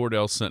Academy,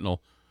 Cordell,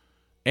 Sentinel,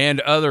 and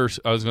others.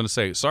 I was going to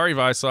say, sorry,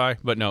 Vici,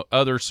 but no,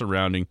 other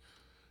surrounding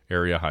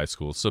area high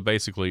schools. So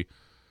basically,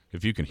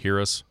 if you can hear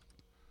us,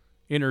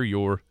 enter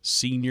your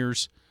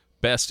senior's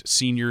best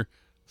senior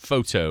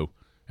photo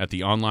at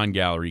the online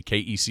gallery,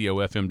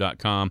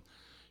 KECOFM.com.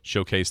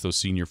 Showcase those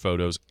senior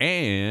photos,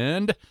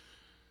 and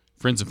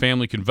friends and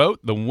family can vote.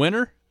 The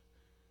winner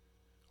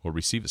will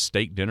receive a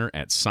steak dinner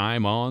at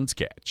Simon's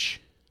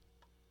Catch.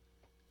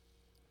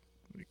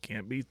 You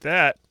can't beat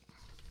that.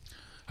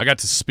 I got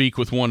to speak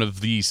with one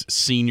of these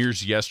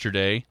seniors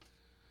yesterday,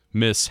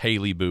 Miss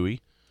Haley Bowie.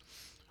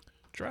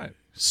 Try it.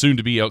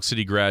 Soon-to-be Elk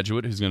City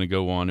graduate who's going to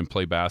go on and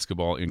play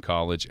basketball in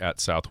college at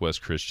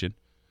Southwest Christian.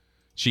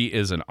 She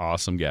is an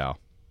awesome gal.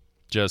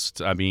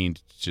 Just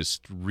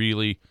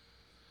really...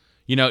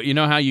 You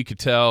know how you could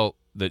tell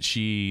that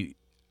she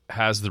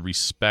has the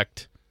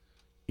respect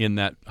in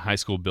that high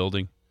school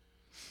building?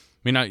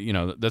 I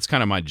mean, that's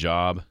kind of my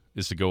job,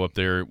 is to go up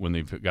there when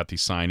they've got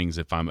these signings,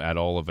 if I'm at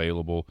all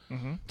available,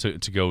 to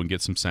go and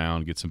get some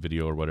sound, get some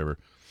video or whatever.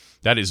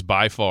 That is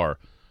by far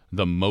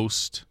the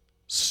most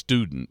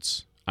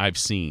students I've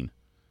seen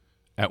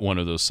at one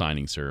of those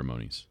signing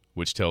ceremonies,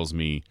 which tells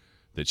me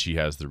that she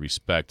has the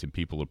respect and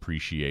people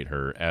appreciate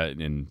her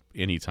in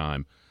any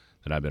time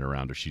that I've been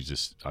around her. She's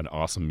just an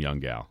awesome young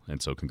gal.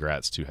 And so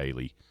congrats to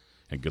Haley,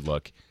 and good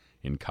luck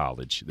in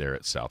college there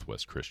at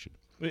Southwest Christian.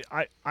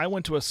 I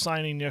went to a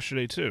signing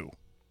yesterday, too.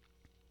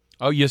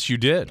 Oh, yes, you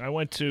did. I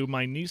went to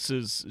my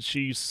niece's.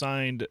 She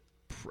signed,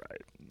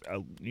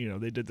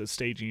 they did the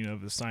staging of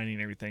the signing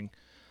and everything.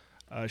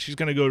 She's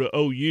going to go to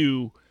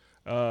OU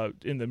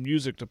in the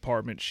music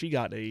department. She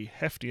got a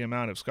hefty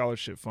amount of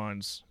scholarship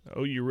funds.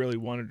 OU really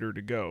wanted her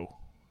to go.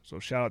 So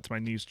shout out to my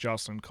niece,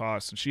 Jocelyn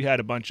Koss. And she had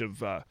a bunch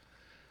of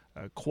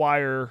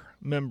choir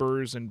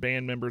members and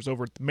band members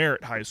over at the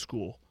Merritt High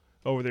School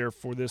over there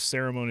for this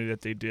ceremony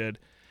that they did.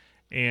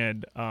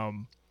 And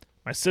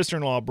my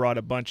sister-in-law brought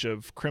a bunch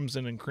of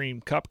Crimson and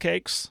Cream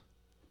cupcakes.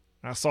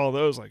 I saw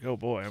those like, oh,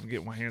 boy, I'm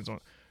getting my hands on.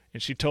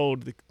 And she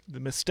told the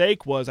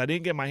mistake was I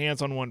didn't get my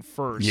hands on one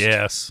first.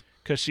 Yes.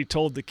 Because she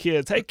told the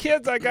kids, hey,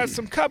 kids, I got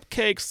some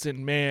cupcakes.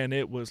 And, man,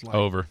 it was like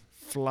over.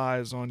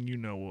 Flies on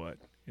you-know-what.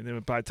 And then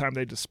by the time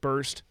they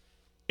dispersed,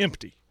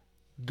 empty,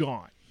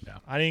 gone. Yeah.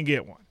 I didn't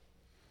get one.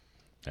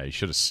 Yeah, you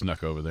should have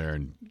snuck over there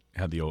and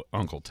had the old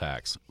Uncle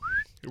Tax.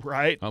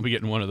 Right. I'll be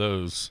getting one of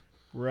those.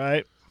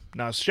 Right.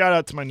 Now, shout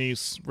out to my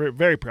niece. We're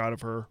very proud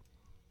of her.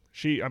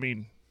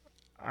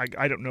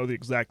 I don't know the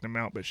exact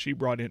amount, but she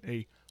brought in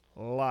a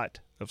lot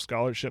of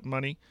scholarship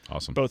money.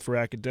 Awesome. Both for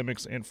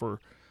academics and for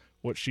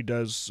what she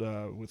does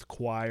with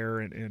choir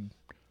and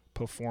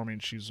performing.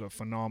 She's a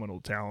phenomenal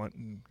talent.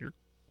 And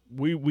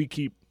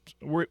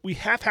we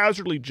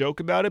haphazardly joke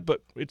about it,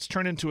 but it's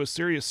turned into a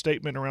serious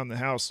statement around the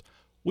house.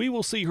 We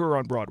will see her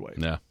on Broadway.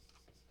 Yeah.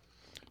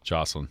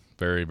 Jocelyn,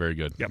 very, very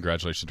good. Yep.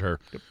 Congratulations to her.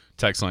 Yep.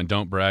 Text line,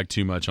 don't brag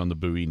too much on the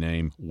Bowie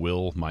name.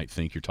 Will might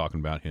think you're talking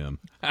about him.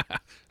 I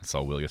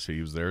saw Will yesterday.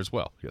 He was there as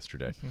well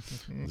yesterday.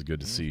 It was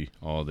good to see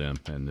all of them,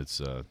 and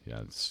it's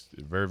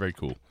very, very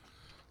cool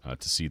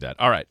to see that.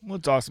 All right. Well,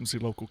 it's awesome to see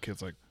local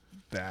kids like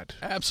that.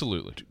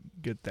 Absolutely.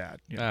 Get that.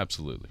 Yeah.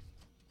 Absolutely.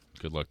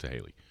 Good luck to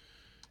Haley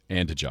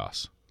and to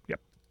Joss. Yep.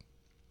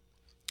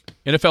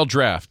 NFL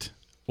draft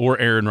or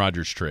Aaron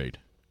Rodgers trade.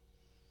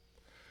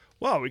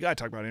 Well, we got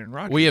to talk about Aaron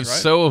Rodgers. We have right?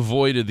 so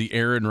avoided the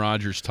Aaron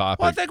Rodgers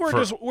topic. Well, I think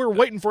we're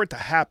waiting for it to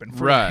happen,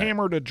 for the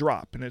hammer to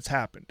drop, and it's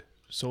happened.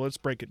 So let's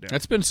break it down.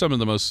 That's been some of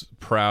the most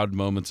proud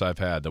moments I've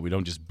had, that we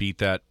don't just beat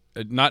that.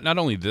 Not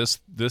only this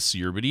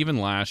year, but even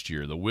last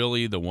year. The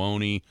Willie, the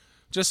Woney.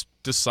 Just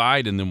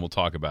decide, and then we'll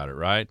talk about it,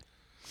 right?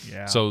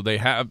 Yeah. So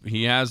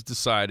he has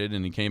decided,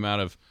 and he came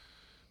out of,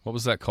 what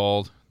was that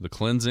called? The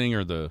cleansing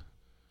or the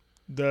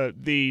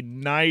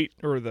night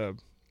or the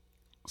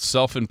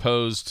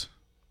self-imposed.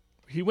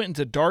 He went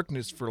into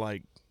darkness for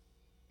like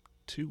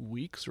 2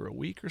 weeks or a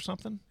week or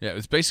something. Yeah,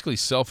 it's basically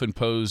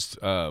self-imposed.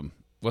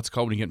 What's it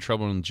called when you get in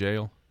trouble in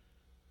jail?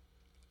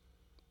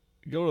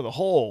 You go to the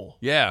hole.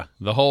 Yeah,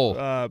 the hole.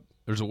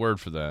 There's a word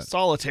for that.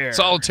 Solitary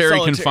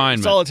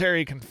confinement.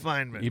 Solitary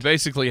confinement. He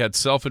basically had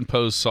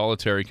self-imposed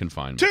solitary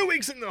confinement. 2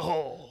 weeks in the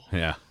hole.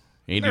 Yeah.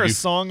 Is there a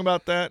song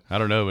about that? I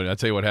don't know, but I'll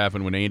tell you what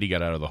happened when Andy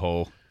got out of the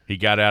hole. He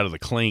got out of the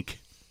clink.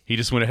 He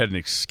just went ahead and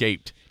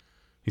escaped.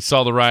 He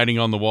saw the writing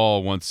on the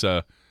wall once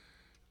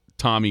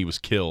Tommy was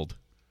killed.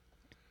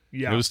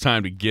 Yeah. It was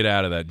time to get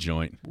out of that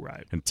joint.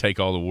 Right. And take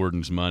all the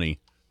warden's money.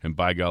 And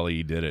by golly,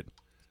 he did it.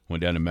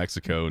 Went down to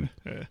Mexico and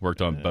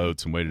worked on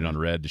boats and waited on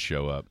Red to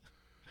show up.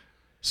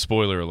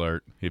 Spoiler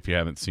alert, if you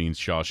haven't seen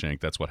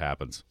Shawshank, that's what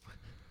happens.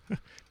 If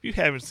you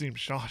haven't seen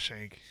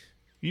Shawshank,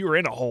 you were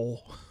in a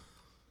hole.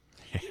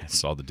 Yeah, I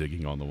saw the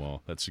digging on the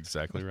wall. That's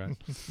exactly right.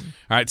 All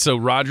right, so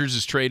Rodgers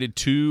is traded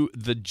to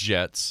the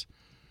Jets.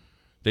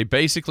 They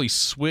basically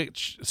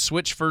switch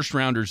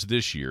first-rounders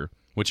this year,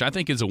 which I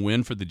think is a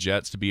win for the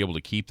Jets to be able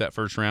to keep that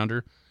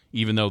first-rounder,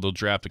 even though they'll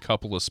draft a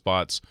couple of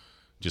spots,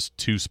 just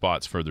 2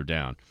 spots further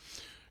down.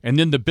 And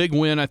then the big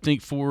win, I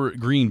think, for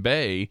Green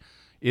Bay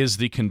is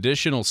the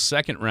conditional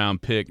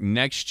second-round pick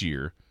next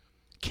year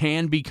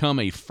can become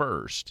a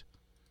first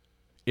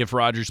if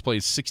Rodgers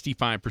plays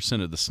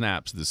 65% of the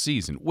snaps this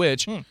season,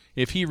 which,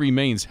 if he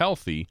remains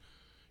healthy,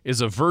 is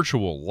a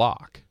virtual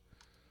lock.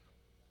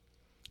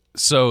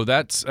 So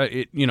that's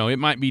it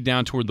might be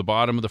down toward the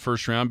bottom of the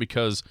first round,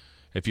 because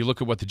if you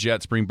look at what the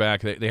Jets bring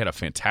back, they had a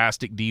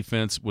fantastic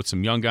defense with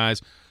some young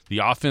guys. The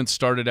offense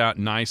started out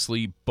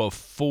nicely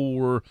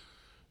before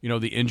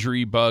the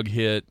injury bug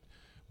hit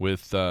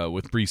with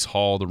Breece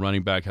Hall, the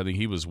running back. I think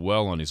he was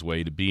well on his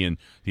way to being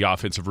the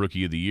offensive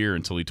rookie of the year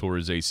until he tore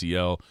his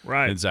ACL.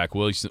 Right. And Zach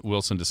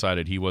Wilson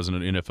decided he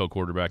wasn't an NFL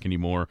quarterback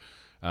anymore.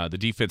 The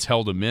defense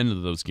held him into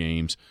those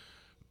games,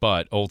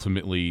 but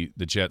ultimately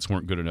the Jets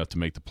weren't good enough to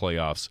make the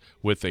playoffs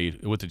with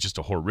just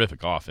a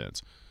horrific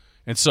offense.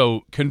 And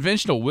so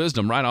conventional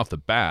wisdom right off the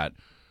bat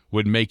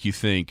would make you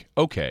think,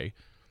 okay,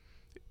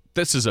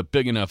 this is a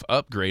big enough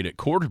upgrade at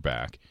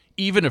quarterback,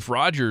 even if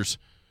Rodgers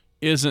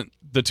isn't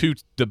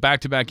the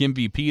back-to-back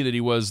MVP that he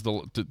was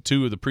the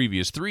 2 of the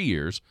previous 3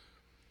 years.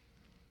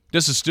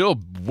 This is still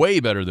way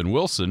better than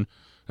Wilson.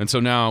 And so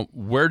now,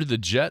 where do the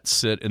Jets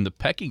sit in the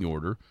pecking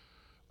order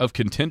of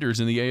contenders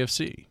in the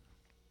AFC?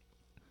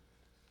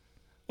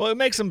 Well, it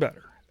makes them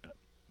better.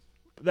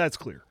 That's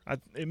clear.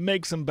 It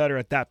makes them better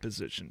at that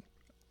position.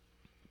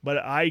 But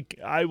I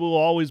will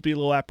always be a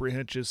little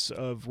apprehensive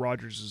of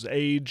Rodgers'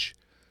 age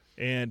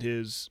and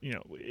his,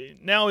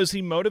 now is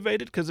he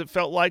motivated? Because it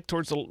felt like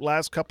towards the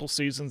last couple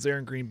seasons there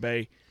in Green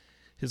Bay,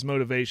 his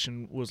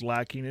motivation was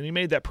lacking. And he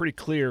made that pretty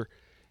clear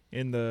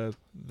in the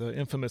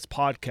infamous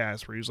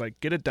podcast where he was like,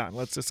 get it done.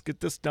 Let's just get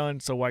this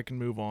done so I can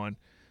move on.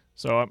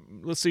 So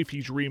let's see if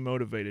he's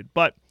remotivated.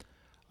 But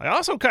I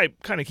also kind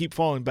of keep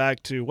falling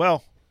back to,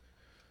 well,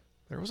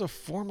 there was a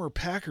former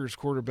Packers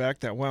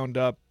quarterback that wound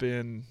up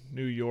in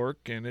New York,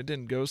 and it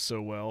didn't go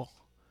so well.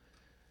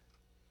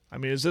 I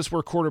mean, is this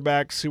where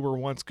quarterbacks who were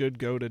once good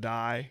go to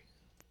die?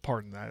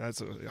 Pardon that.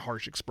 That's a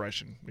harsh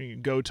expression. I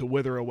mean, go to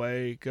wither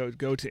away,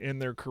 go to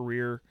end their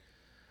career.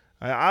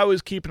 I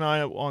always keep an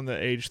eye on the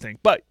age thing.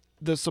 But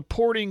the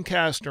supporting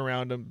cast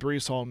around him,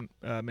 Breece Hall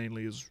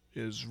mainly,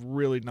 is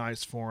really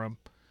nice for him.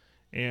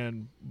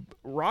 And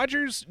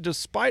Rodgers,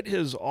 despite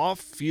his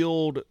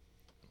off-field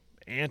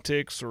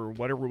antics or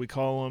whatever we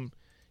call them,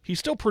 he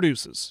still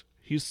produces.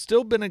 He's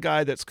still been a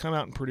guy that's come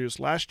out and produced.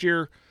 Last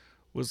year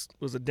was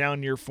a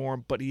down year for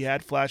him, but he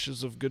had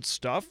flashes of good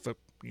stuff.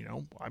 You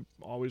know, I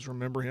always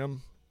remember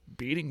him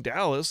beating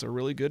Dallas, a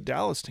really good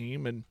Dallas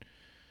team. And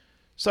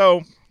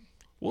so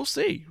we'll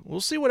see.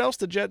 We'll see what else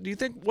the Jets – do you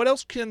think – what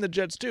else can the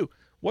Jets do?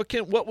 What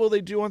will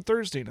they do on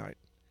Thursday night?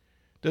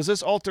 Does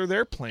this alter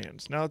their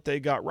plans? Now that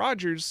they got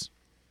Rodgers,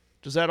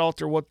 does that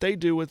alter what they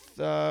do with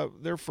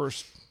their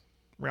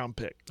first-round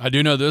pick? I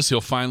do know this.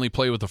 He'll finally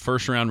play with a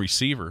first-round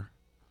receiver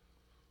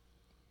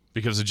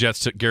because the Jets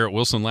took Garrett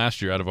Wilson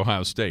last year out of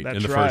Ohio State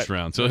in the first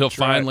round. So he'll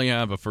finally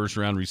have a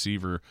first-round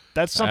receiver.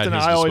 That's something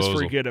I always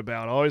forget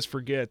about. I always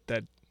forget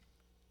that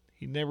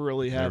he never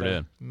really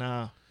had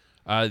nah.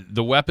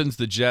 The weapons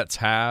the Jets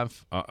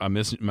have, I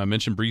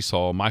mentioned Breece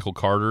Hall. Michael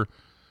Carter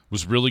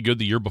was really good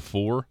the year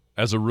before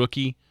as a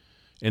rookie,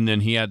 and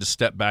then he had to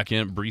step back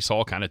in. Breece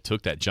Hall kind of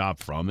took that job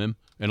from him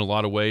in a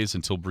lot of ways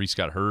until Breece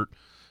got hurt.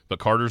 But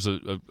Carter's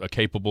a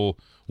capable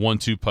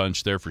 1-2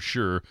 punch there for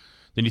sure.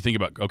 Then you think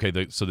about,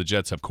 so the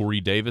Jets have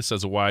Corey Davis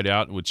as a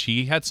wideout, which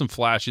he had some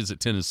flashes at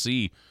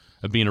Tennessee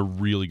of being a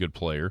really good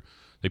player.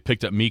 They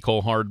picked up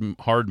Mecole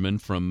Hardman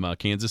from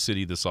Kansas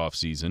City this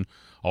offseason.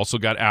 Also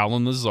got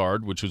Allen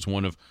Lazard, which was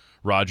one of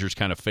Rodgers'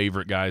 kind of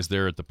favorite guys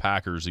there at the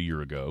Packers a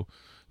year ago.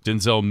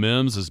 Denzel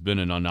Mims has been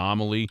an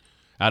anomaly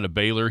out of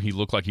Baylor. He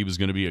looked like he was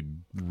going to be a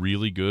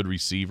really good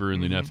receiver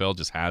in the NFL,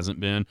 just hasn't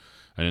been.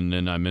 And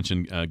then I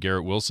mentioned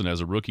Garrett Wilson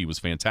as a rookie was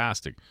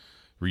fantastic.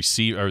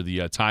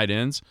 The tight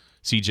ends,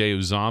 C.J.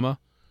 Uzomah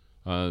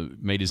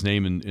made his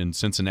name in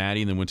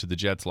Cincinnati and then went to the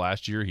Jets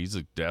last year. He's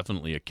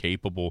definitely a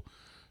capable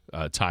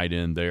tight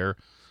end there.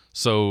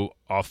 So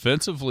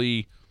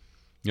offensively,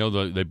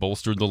 they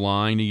bolstered the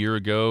line a year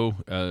ago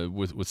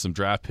with some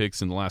draft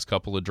picks in the last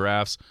couple of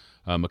drafts.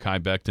 Mekhi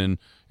Becton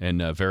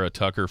and Vera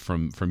Tucker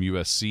from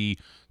USC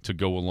to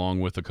go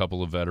along with a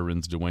couple of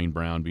veterans, Dwayne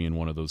Brown being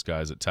one of those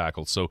guys at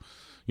tackle. So,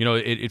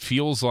 it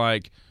feels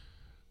like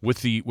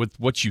with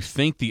what you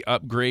think the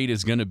upgrade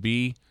is going to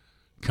be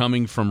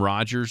coming from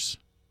Rodgers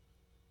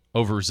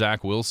over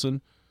Zach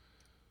Wilson,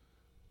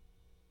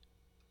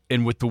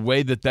 and with the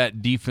way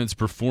that defense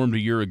performed a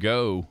year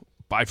ago,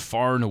 by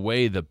far and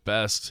away the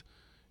best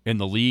in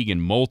the league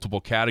in multiple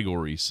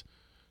categories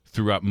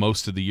throughout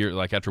most of the year.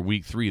 Like after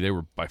week 3, they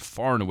were by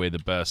far and away the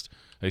best,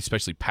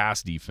 especially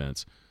pass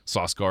defense.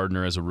 Sauce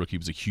Gardner as a rookie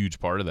was a huge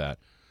part of that.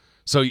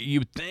 So you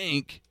would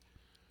think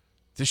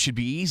this should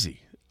be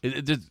easy.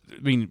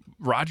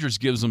 Rodgers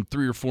gives them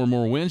 3 or 4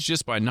 more wins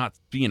just by not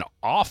being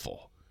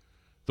awful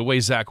the way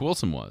Zach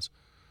Wilson was.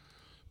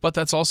 But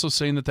that's also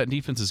saying that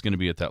defense is going to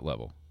be at that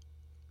level.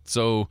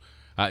 So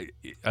I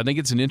think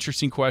it's an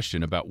interesting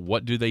question about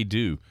what do they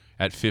do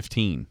at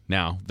 15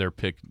 now, their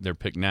pick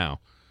now,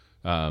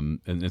 and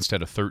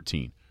instead of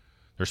 13.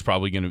 There's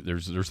probably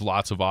there's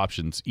lots of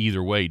options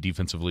either way,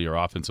 defensively or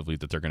offensively,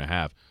 that they're going to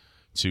have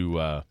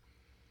to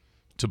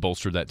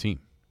bolster that team.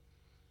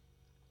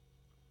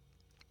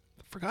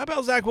 Forgot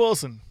about Zach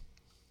Wilson.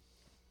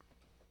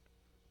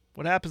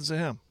 What happens to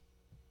him?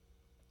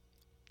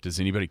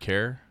 Does anybody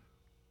care?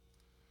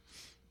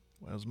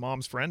 Well, his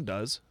mom's friend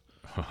does.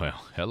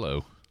 Well,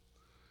 hello.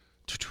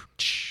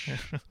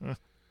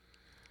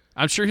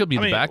 I'm sure he'll be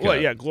the backup. Well,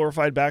 yeah,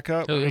 glorified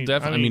backup. He'll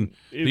definitely.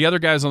 The other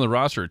guys on the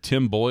roster are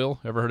Tim Boyle.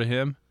 Ever heard of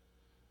him?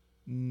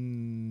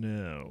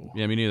 No.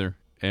 Yeah, me neither.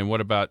 And what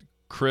about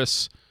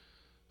Chris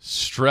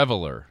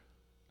Streveler?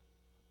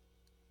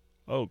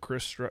 Oh,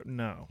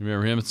 no. You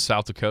remember him in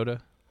South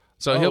Dakota?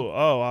 So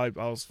I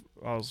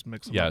was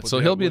mixing. Yeah, up with so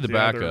he'll be the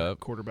other backup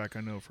quarterback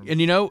I know from.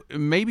 And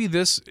maybe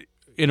this,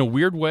 in a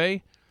weird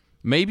way,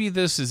 maybe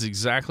this is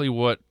exactly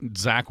what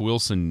Zach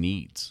Wilson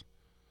needs.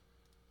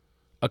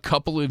 A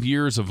couple of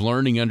years of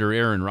learning under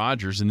Aaron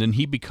Rodgers, and then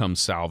he becomes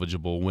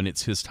salvageable when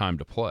it's his time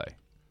to play.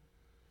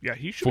 Yeah,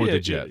 he should for be the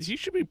Jets. He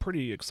should be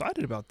pretty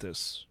excited about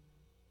this.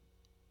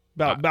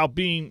 I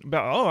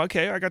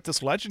got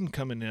this legend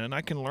coming in.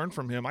 I can learn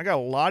from him. I got a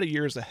lot of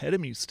years ahead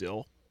of me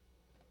still.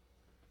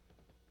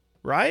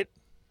 Right?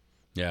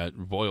 Yeah,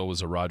 Boyle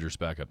was a Rodgers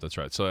backup. That's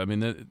right. So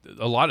when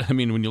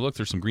you look,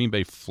 there's some Green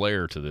Bay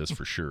flair to this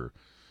for sure,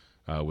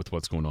 with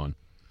what's going on.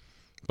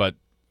 But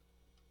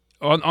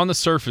on the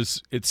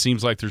surface, it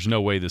seems like there's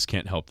no way this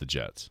can't help the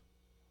Jets.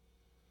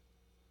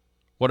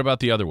 What about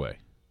the other way?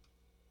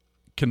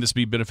 Can this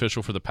be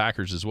beneficial for the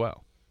Packers as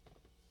well?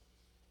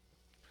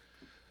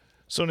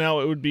 So now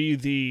it would be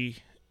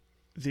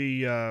was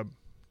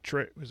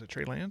it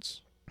Trey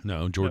Lance?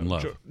 No, Jordan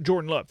Love.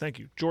 Jordan Love, thank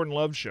you. Jordan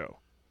Love show.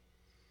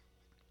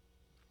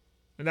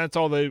 And that's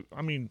all they're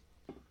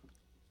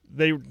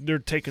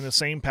taking the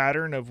same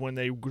pattern of when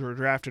they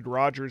drafted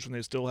Rodgers when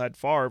they still had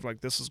Favre,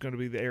 like this is going to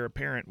be the heir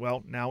apparent.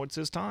 Well, now it's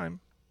his time.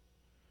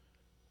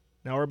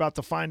 Now we're about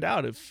to find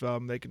out if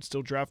they can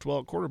still draft well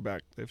at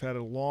quarterback. They've had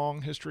a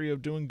long history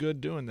of doing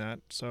that.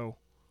 So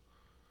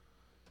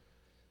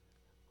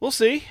we'll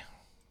see.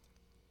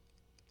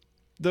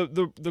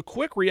 The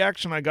quick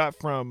reaction I got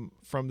from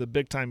the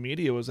big-time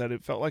media was that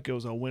it felt like it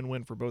was a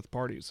win-win for both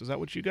parties. Is that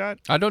what you got?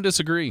 I don't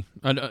disagree.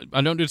 I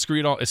don't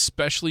disagree at all,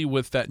 especially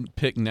with that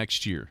pick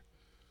next year.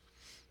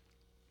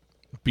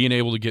 Being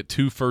able to get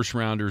 2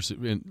 first-rounders,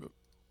 and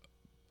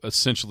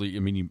essentially,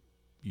 I mean,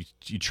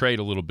 you trade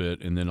a little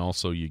bit, and then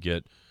also you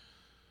get,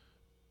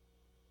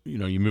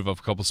 you move up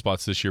a couple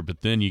spots this year,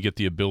 but then you get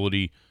the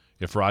ability,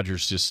 if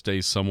Rodgers just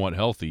stays somewhat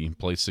healthy,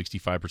 plays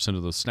 65%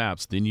 of those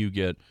snaps, then you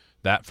get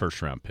that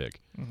first-round pick.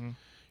 Mm-hmm.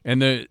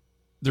 And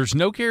there's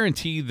no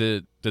guarantee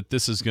that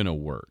this is going to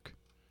work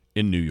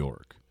in New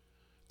York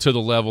to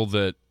the level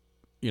that,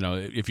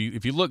 if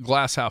you look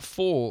glass half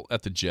full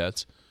at the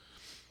Jets,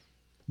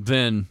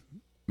 then,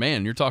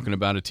 man, you're talking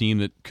about a team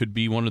that could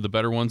be one of the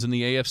better ones in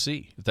the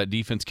AFC. If that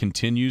defense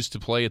continues to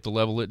play at the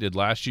level it did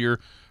last year,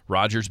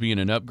 Rodgers being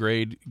an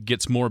upgrade,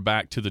 gets more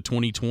back to the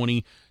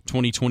 2020,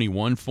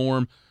 2021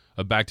 form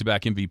of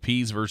back-to-back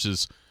MVPs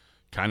versus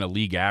kind of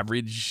league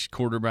average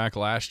quarterback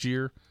last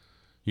year.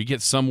 You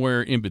get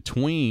somewhere in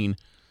between,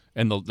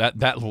 and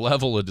that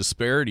level of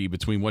disparity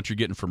between what you're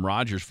getting from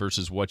Rodgers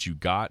versus what you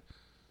got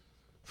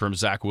from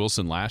Zach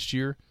Wilson last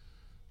year,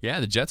 yeah,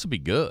 the Jets will be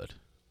good,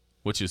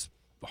 which is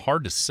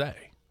hard to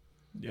say.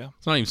 Yeah.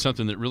 It's not even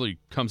something that really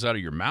comes out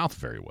of your mouth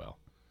very well.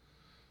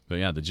 But,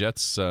 yeah, the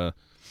Jets,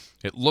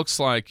 it looks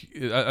like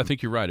 – I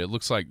think you're right. It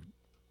looks like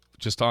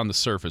just on the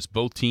surface,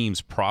 both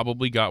teams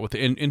probably got with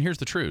it. And here's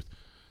the truth.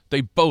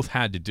 They both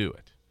had to do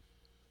it.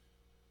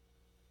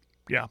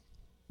 Yeah.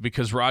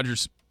 Because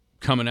Rodgers,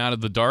 coming out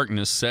of the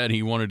darkness, said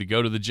he wanted to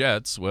go to the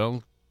Jets.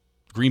 Well,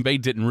 Green Bay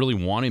didn't really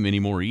want him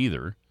anymore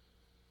either.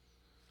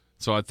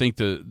 So I think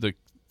the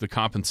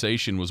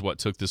compensation was what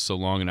took this so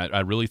long, and I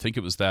really think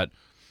it was that,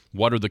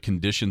 what are the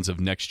conditions of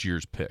next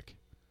year's pick?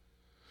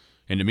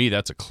 And to me,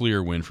 that's a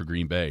clear win for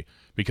Green Bay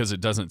because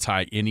it doesn't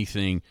tie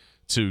anything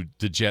to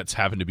the Jets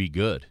having to be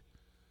good.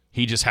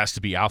 He just has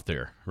to be out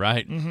there,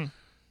 right? Mm-hmm.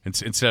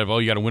 Instead of,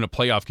 you got to win a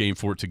playoff game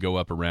for it to go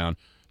up around.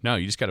 No,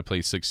 you just got to play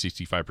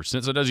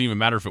 65%. So it doesn't even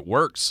matter if it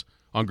works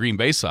on Green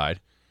Bay side.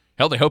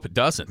 Hell, they hope it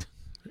doesn't.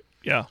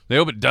 Yeah. They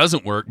hope it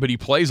doesn't work, but he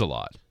plays a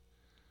lot.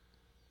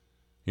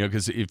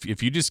 Because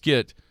if you just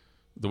get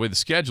the way the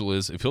schedule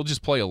is, if he'll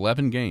just play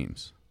 11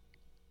 games,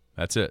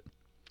 that's it.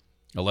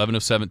 11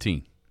 of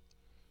 17.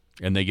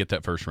 And they get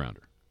that first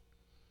rounder.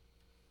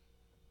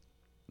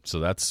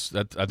 So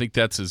I think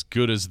that's as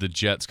good as the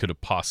Jets could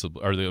have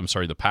possibly, or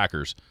the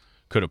Packers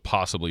could have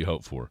possibly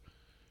hoped for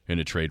in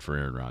a trade for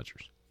Aaron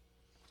Rodgers.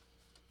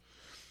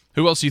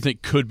 Who else do you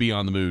think could be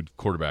on the move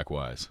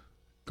quarterback-wise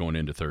going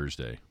into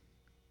Thursday?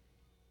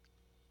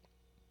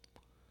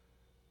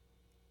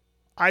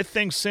 I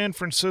think San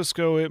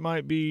Francisco, it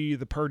might be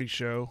the Purdy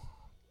show.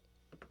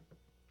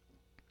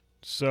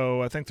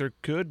 So I think there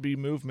could be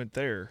movement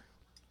there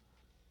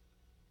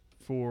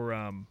for,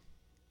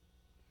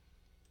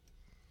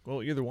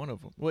 either one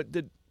of them. What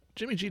did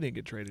Jimmy G didn't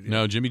get traded yet?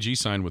 No, Jimmy G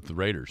signed with the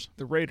Raiders.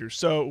 The Raiders.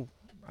 So,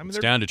 it's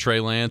down to Trey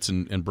Lance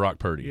and Brock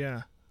Purdy.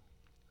 Yeah.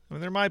 I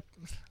mean, there might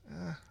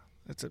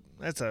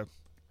that's a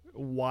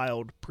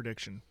wild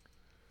prediction.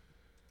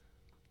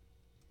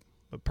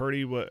 But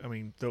Purdy,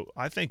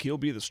 I think he'll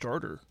be the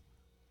starter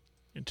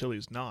until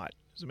he's not.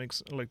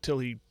 Till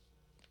he,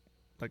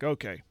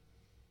 okay,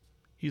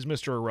 he's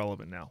Mr.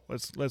 Irrelevant now.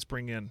 Let's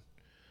bring in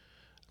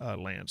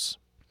Lance.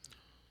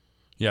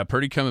 Yeah,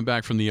 Purdy coming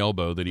back from the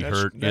elbow that he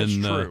hurt. That's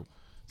true.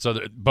 So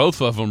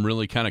both of them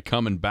really kind of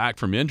coming back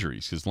from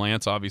injuries because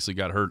Lance obviously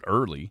got hurt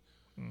early,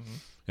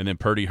 and then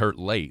Purdy hurt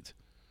late.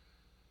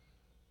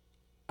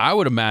 I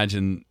would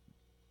imagine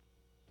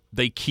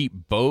they keep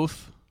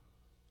both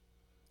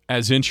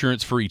as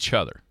insurance for each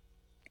other.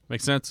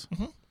 Make sense?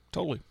 Mm-hmm.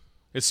 Totally.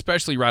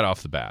 Especially right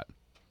off the bat.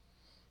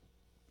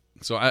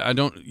 So I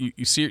don't.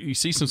 You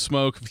see some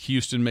smoke of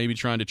Houston maybe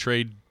trying to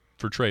trade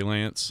for Trey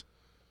Lance,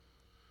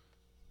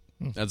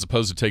 as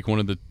opposed to take one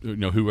of the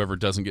whoever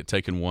doesn't get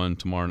taken one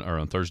tomorrow or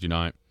on Thursday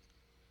night.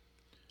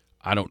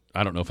 I don't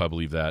know if I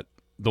believe that.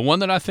 The one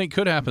that I think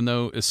could happen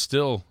though is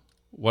still,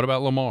 what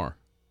about Lamar?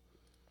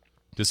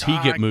 Does he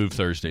get moved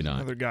Thursday night?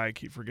 Another guy I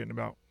keep forgetting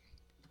about.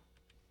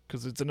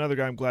 Because it's another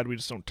guy I'm glad we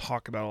just don't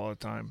talk about all the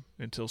time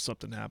until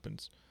something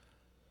happens.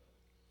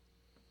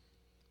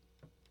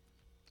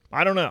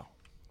 I don't know.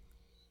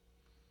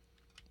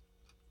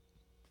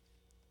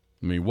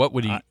 I mean, what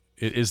would he –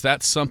 is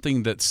that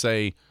something that,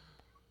 say,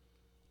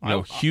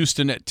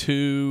 Houston at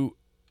 2,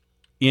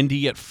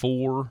 Indy at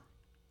 4?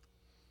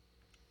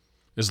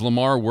 Is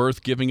Lamar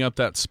worth giving up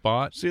that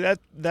spot? See,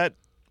 that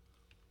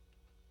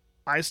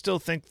I still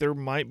think there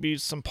might be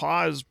some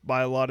pause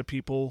by a lot of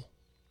people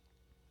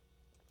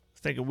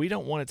thinking we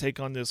don't want to take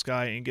on this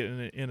guy and get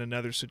in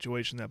another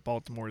situation that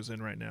Baltimore is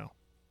in right now.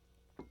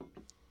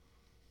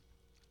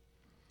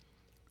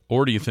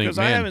 Or do you think, because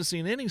I haven't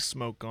seen any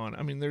smoke on.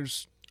 I mean,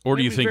 there's. Or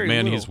do you think,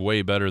 man, he's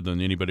way better than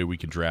anybody we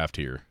could draft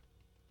here?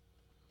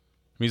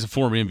 I mean, he's a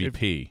former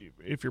MVP.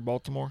 If you're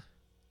Baltimore,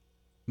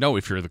 No,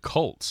 if you're the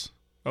Colts.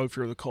 Oh, if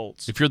you're the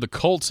Colts. If you're the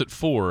Colts at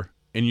 4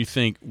 and you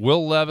think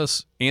Will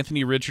Levis,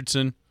 Anthony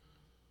Richardson,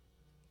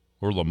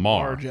 or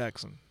Lamar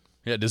Jackson.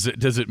 Yeah, does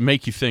it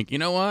make you think, you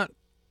know what?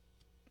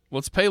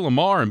 Let's pay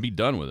Lamar and be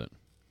done with it.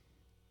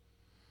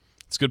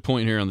 It's a good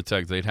point here on the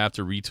text. They'd have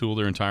to retool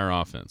their entire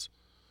offense.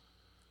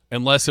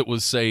 Unless it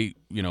was, say,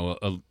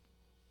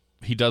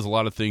 he does a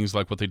lot of things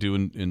like what they do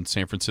in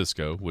San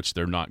Francisco, which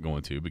they're not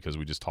going to because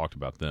we just talked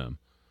about them.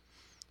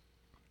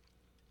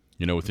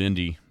 With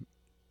Indy,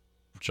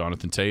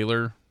 Jonathan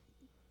Taylor,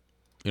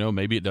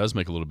 maybe it does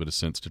make a little bit of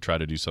sense to try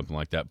to do something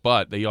like that.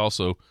 But they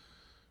also,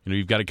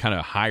 you've got to kind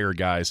of hire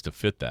guys to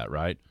fit that,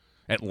 right?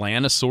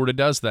 Atlanta sort of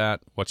does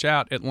that. Watch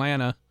out,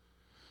 Atlanta.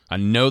 I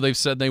know they've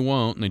said they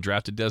won't, and they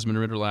drafted Desmond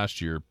Ridder last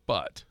year,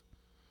 but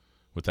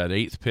with that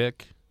 8th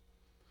pick,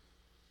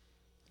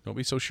 don't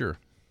be so sure.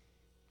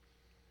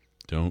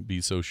 Don't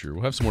be so sure.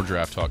 We'll have some more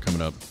draft talk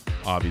coming up,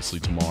 obviously,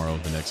 tomorrow,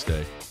 the next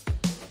day,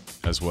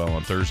 as well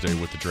on Thursday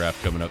with the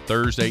draft coming up.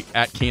 Thursday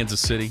at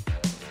Kansas City.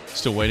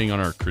 Still waiting on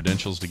our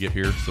credentials to get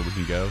here so we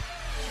can go.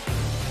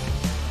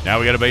 Now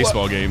we got a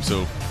baseball game,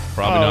 so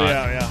probably not.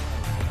 Yeah.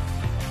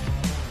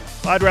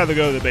 I'd rather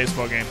go to the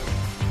baseball game.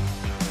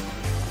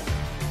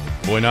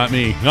 Boy, not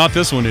me. Not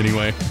this one,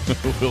 anyway.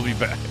 We'll be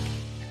back.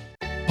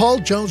 Paul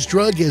Jones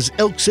Drug is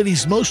Elk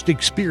City's most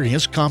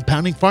experienced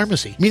compounding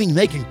pharmacy, meaning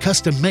they can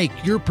custom make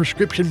your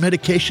prescription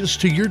medications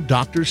to your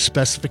doctor's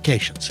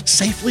specifications,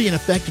 safely and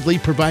effectively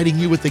providing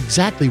you with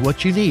exactly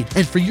what you need.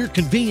 And for your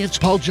convenience,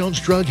 Paul Jones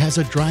Drug has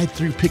a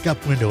drive-through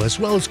pickup window as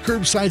well as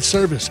curbside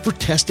service for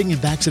testing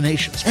and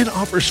vaccinations and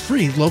offers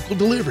free local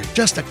delivery.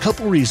 Just a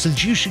couple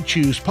reasons you should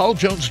choose Paul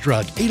Jones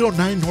Drug,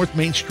 809 North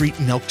Main Street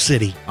in Elk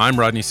City. I'm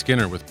Rodney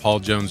Skinner with Paul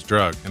Jones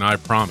Drug, and I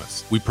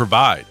promise we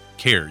provide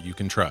care you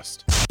can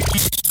trust.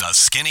 The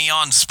Skinny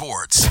on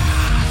Sports.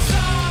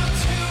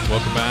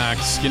 Welcome back.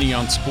 Skinny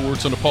on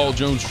Sports on the Paul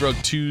Jones Drug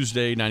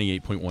Tuesday,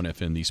 98.1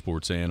 FM, the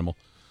sports animal.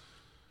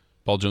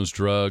 Paul Jones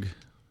Drug,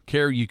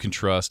 care you can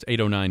trust,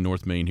 809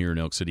 North Main here in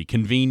Elk City.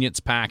 Convenience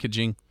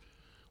packaging.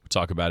 We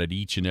talk about it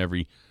each and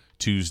every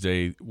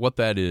Tuesday. What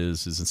that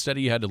is instead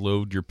of you had to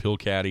load your pill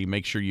caddy,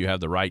 make sure you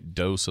have the right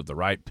dose of the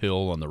right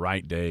pill on the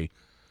right day.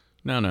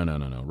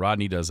 No.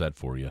 Rodney does that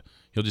for you.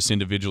 He'll just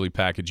individually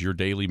package your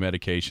daily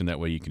medication. That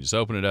way you can just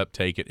open it up,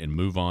 take it, and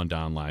move on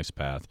down life's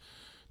path.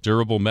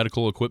 Durable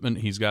medical equipment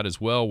he's got as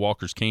well.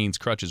 Walkers, canes,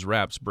 crutches,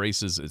 wraps,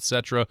 braces,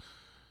 etc.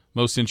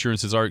 Most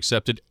insurances are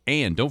accepted.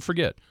 And don't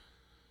forget,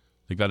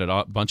 they've got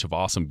a bunch of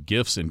awesome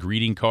gifts and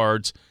greeting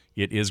cards.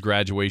 It is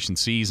graduation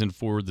season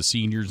for the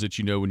seniors that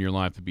you know in your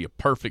life. It'd be a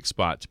perfect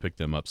spot to pick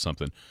them up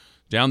something.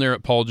 Down there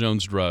at Paul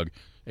Jones Drug,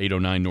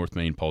 809 North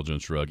Main, Paul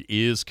Jones Drug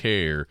is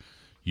care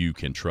you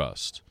can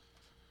trust.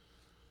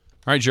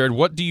 All right, Jared,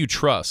 what do you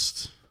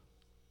trust?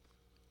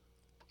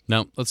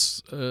 Now,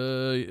 let's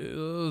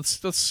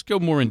go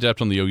more in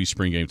depth on the OU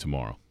spring game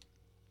tomorrow.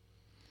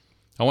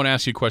 I want to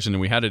ask you a question,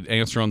 and we had an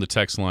answer on the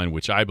text line,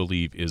 which I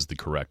believe is the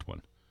correct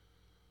one.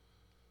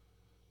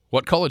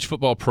 What college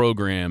football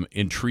program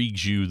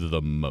intrigues you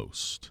the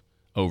most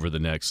over the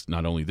next,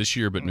 not only this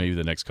year, but maybe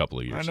the next couple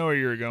of years? I know where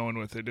you're going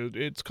with it.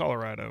 It's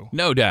Colorado.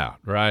 No doubt,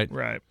 right?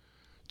 Right.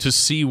 To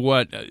see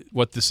what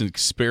this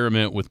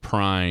experiment with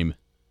Prime,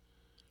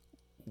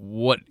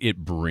 what it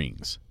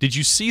brings. Did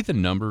you see the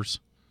numbers?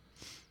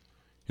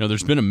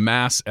 There's been a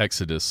mass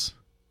exodus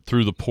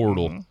through the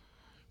portal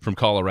from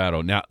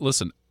Colorado. Now,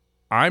 listen,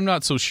 I'm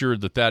not so sure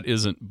that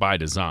isn't by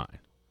design.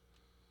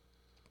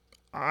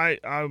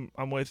 I'm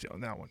with you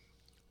on that one.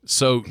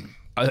 So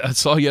I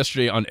saw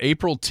yesterday on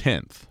April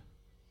 10th,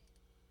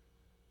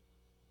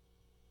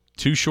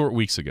 2 short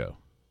weeks ago,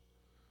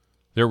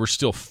 there were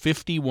still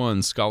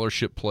 51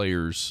 scholarship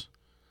players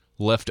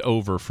left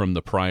over from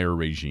the prior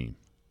regime.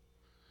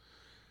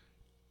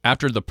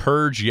 After the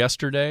purge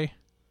yesterday,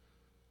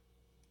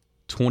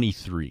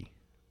 23.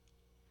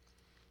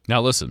 Now,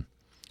 listen,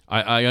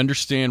 I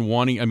understand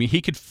wanting – he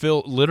could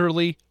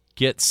literally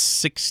get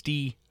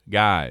 60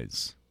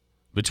 guys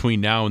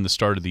between now and the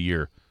start of the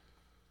year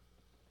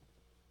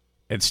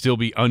and still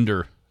be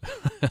under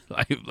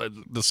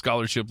the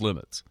scholarship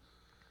limits.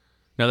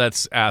 Now,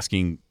 that's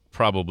asking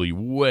probably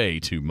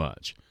way too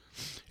much.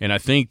 And I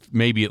think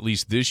maybe at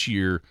least this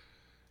year –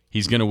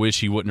 he's going to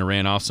wish he wouldn't have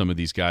ran off some of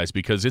these guys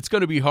because it's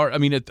going to be hard.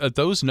 At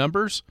those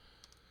numbers,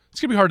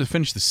 it's going to be hard to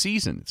finish the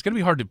season. It's going to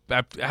be hard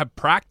to have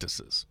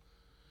practices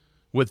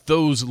with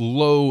those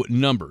low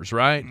numbers,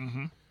 right?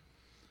 Mm-hmm.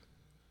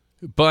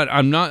 But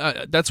I'm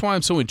not. That's why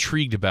I'm so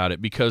intrigued about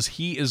it because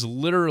he is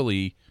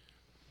literally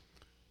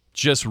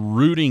just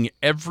rooting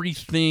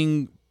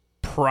everything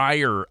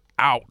prior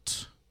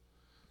out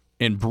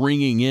and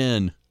bringing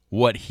in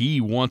what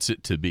he wants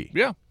it to be.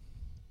 Yeah.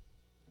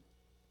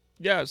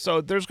 Yeah, so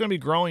there's going to be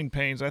growing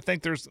pains. I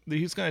think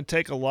he's going to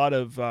take a lot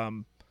of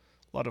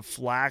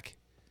flack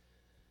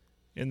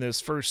in this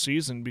first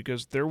season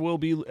because there will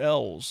be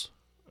L's.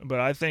 But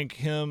I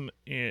think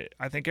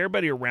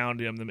everybody around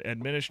him, the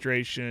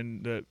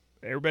administration,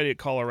 everybody at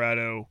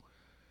Colorado,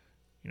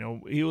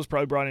 He was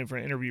probably brought in for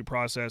an interview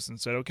process and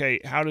said, okay,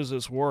 how does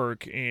this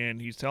work?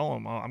 And he's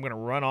telling them, I'm going to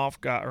run off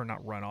or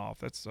not run off.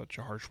 That's such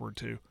a harsh word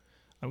too.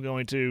 I'm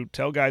going to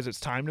tell guys it's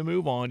time to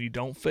move on. You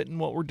don't fit in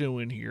what we're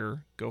doing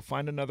here. Go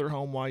find another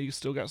home while you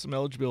still got some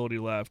eligibility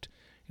left.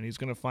 And he's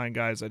going to find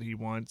guys that he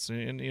wants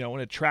and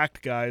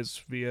attract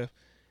guys via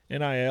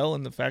NIL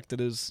and the fact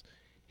that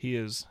he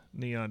is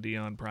Neon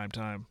Deion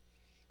Primetime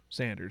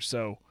Sanders.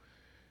 So,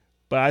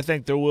 but I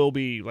think there will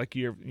be, like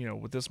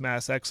with this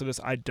mass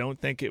exodus, I don't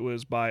think it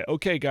was by,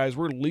 okay, guys,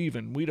 we're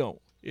leaving.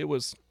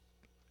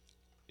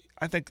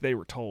 I think they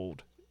were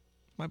told,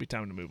 might be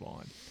time to move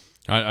on.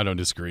 I don't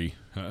disagree.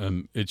 He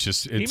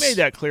made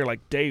that clear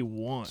like day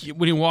one.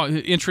 When he walked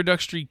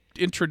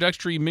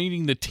introductory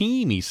meeting the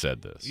team, he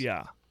said this.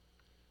 Yeah.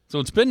 So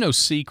it's been no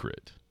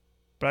secret.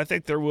 But I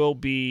think there will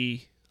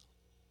be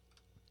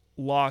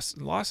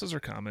losses are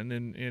coming,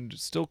 and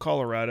still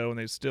Colorado,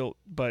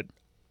 but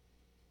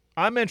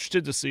I'm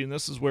interested to see, and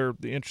this is where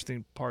the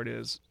interesting part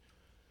is,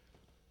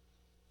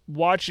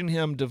 watching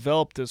him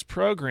develop this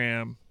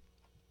program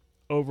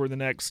over the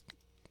next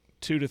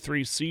 2 to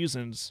 3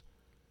 seasons.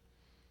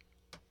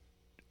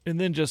 And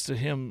then just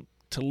him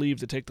to leave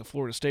to take the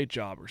Florida State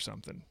job or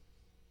something.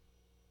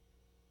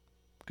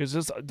 Because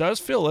this does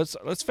feel,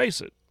 let's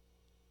face it,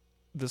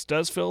 this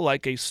does feel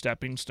like a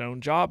stepping stone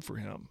job for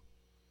him.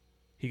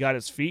 He got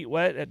his feet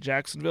wet at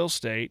Jacksonville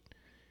State.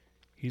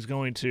 He's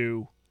going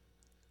to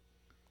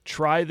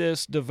try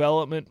this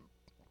development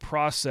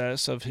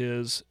process of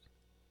his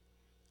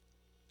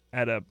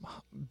at a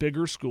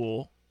bigger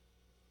school.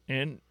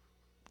 And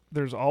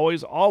there's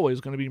always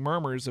going to be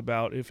murmurs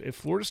about if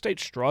Florida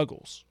State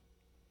struggles.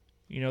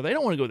 They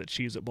don't want to go to the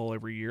Cheez-It Bowl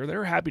every year.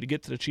 They're happy to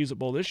get to the Cheez-It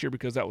Bowl this year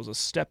because that was a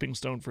stepping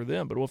stone for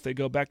them. But what if they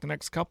go back the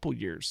next couple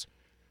years?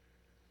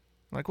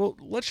 Like, well,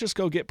 let's just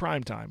go get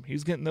primetime.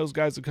 He's getting those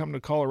guys to come to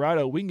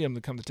Colorado. We can get them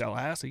to come to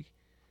Tallahassee.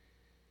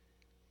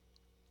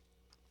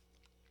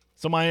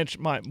 So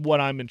what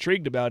I'm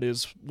intrigued about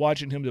is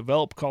watching him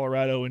develop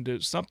Colorado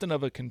into something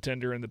of a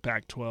contender in the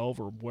Pac-12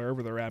 or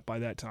wherever they're at by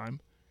that time,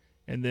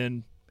 and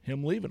then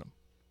him leaving them.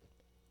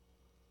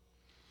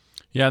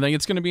 Yeah, I think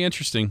it's going to be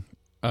interesting.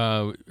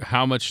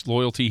 How much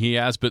loyalty he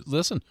has. But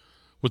listen,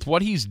 with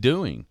what he's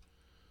doing,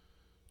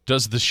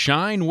 does the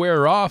shine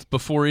wear off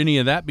before any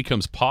of that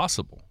becomes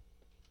possible?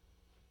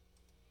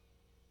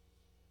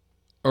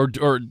 Or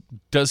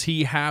does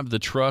he have the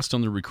trust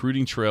on the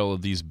recruiting trail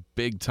of these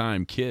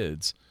big-time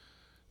kids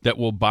that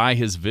will buy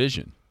his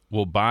vision,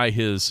 will buy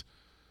his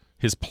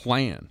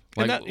plan?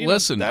 Like,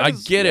 listen, I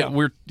get it.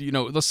 We're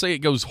let's say it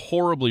goes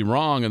horribly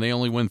wrong and they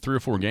only win 3 or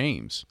 4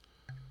 games.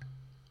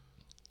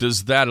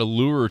 Does that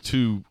allure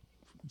to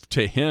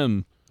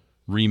him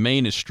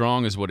remain as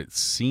strong as what it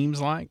seems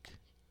like?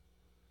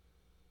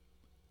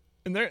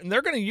 And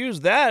they're going to use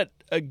that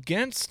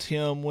against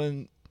him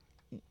when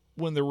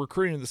they're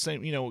recruiting the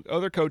same.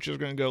 Other coaches are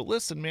going to go,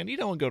 listen, man, you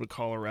don't go to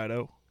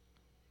Colorado.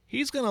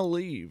 He's going to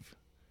leave.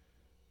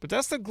 But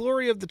that's the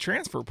glory of the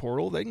transfer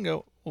portal. They can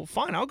go, well,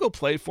 fine, I'll go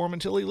play for him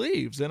until he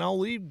leaves. Then I'll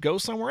leave, go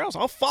somewhere else.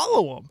 I'll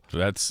follow him. So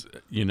that's,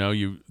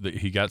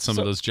 he got some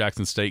of those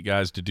Jackson State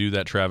guys to do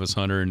that, Travis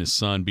Hunter and his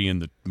son being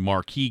the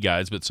marquee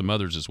guys, but some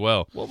others as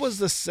well. What was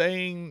the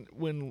saying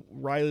when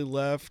Riley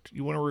left?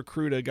 You want to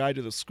recruit a guy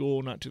to the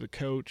school, not to the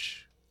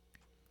coach.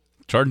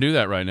 It's hard to do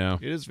that right now.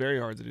 It is very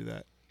hard to do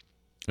that.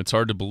 It's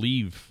hard to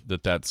believe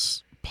that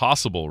that's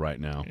possible right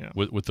now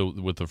with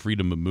the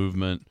freedom of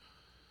movement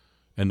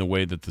and the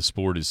way that the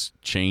sport is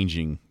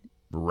changing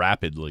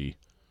rapidly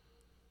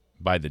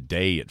by the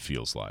day, it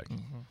feels like.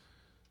 Mm-hmm.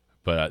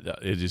 But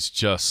it is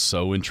just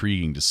so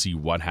intriguing to see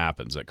what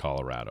happens at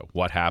Colorado,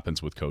 what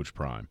happens with Coach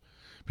Prime.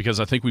 Because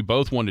I think we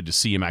both wanted to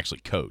see him actually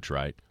coach,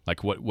 right?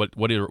 Like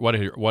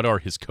what are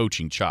his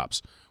coaching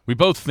chops? We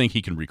both think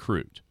he can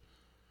recruit.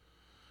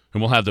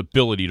 And we'll have the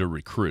ability to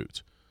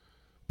recruit.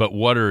 But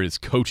what are his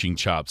coaching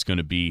chops going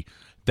to be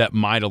that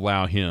might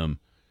allow him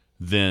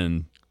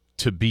then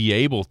to be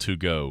able to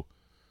go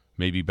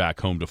maybe back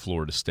home to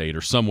Florida State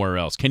or somewhere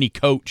else? Can he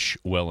coach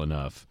well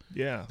enough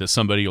that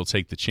somebody will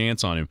take the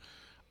chance on him?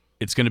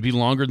 It's going to be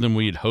longer than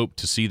we had hoped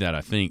to see that, I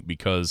think,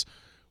 because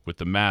with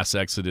the mass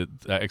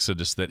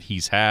exodus that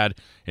he's had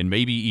and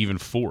maybe even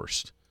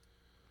forced,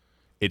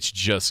 it's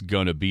just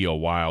going to be a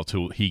while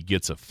till he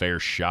gets a fair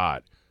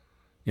shot,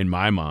 in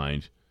my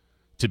mind,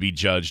 to be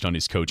judged on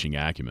his coaching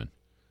acumen.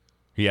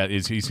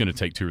 He's going to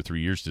take 2 or 3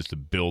 years just to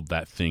build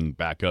that thing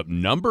back up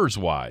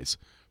numbers-wise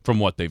from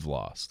what they've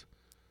lost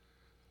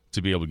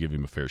to be able to give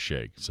him a fair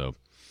shake. So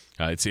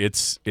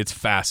it's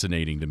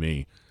fascinating to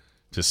me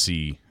to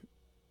see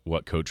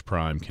what Coach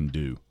Prime can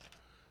do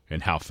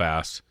and how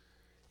fast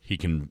he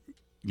can,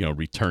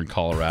 return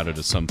Colorado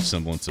to some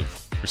semblance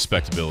of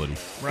respectability.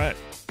 Right.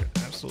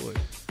 Absolutely.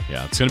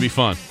 Yeah, it's going to be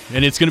fun.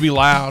 And it's going to be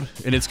loud,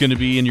 and it's going to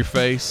be in your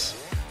face,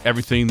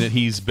 everything that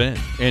he's been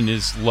and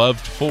is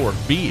loved for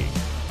being.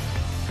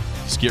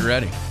 Just get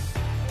ready.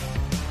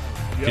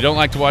 If you don't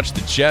like to watch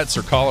the Jets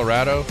or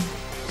Colorado,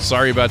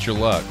 sorry about your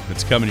luck.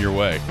 It's coming your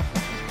way.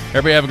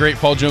 Everybody have a great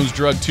Paul Jones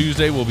Drug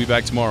Tuesday. We'll be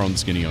back tomorrow on the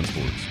Skinny on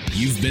Sports.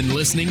 You've been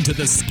listening to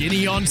the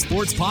Skinny on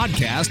Sports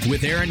podcast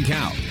with Aaron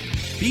Cow.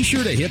 Be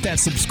sure to hit that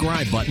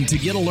subscribe button to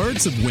get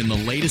alerts of when the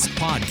latest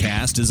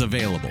podcast is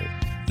available.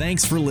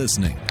 Thanks for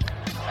listening.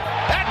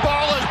 That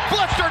ball is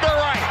blistered to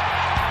right.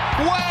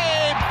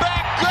 Way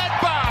back.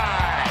 Goodbye.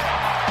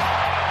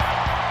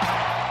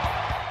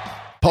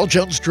 Paul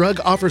Jones Drug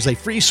offers a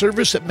free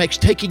service that makes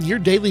taking your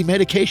daily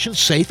medications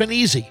safe and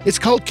easy. It's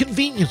called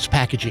convenience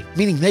packaging,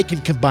 meaning they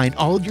can combine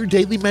all of your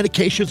daily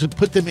medications and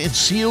put them in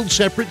sealed,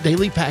 separate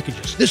daily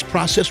packages. This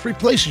process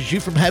replaces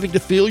you from having to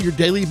fill your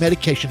daily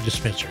medication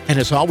dispenser. And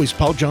as always,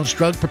 Paul Jones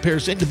Drug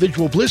prepares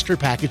individual blister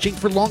packaging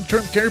for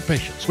long-term care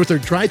patients. With their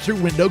drive-through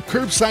window,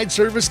 curbside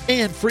service,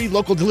 and free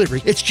local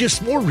delivery, it's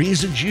just more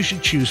reasons you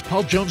should choose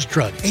Paul Jones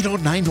Drug,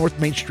 809 North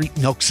Main Street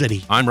in Elk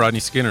City. I'm Rodney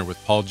Skinner with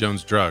Paul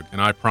Jones Drug,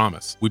 and I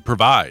promise we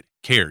provide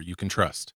care you can trust.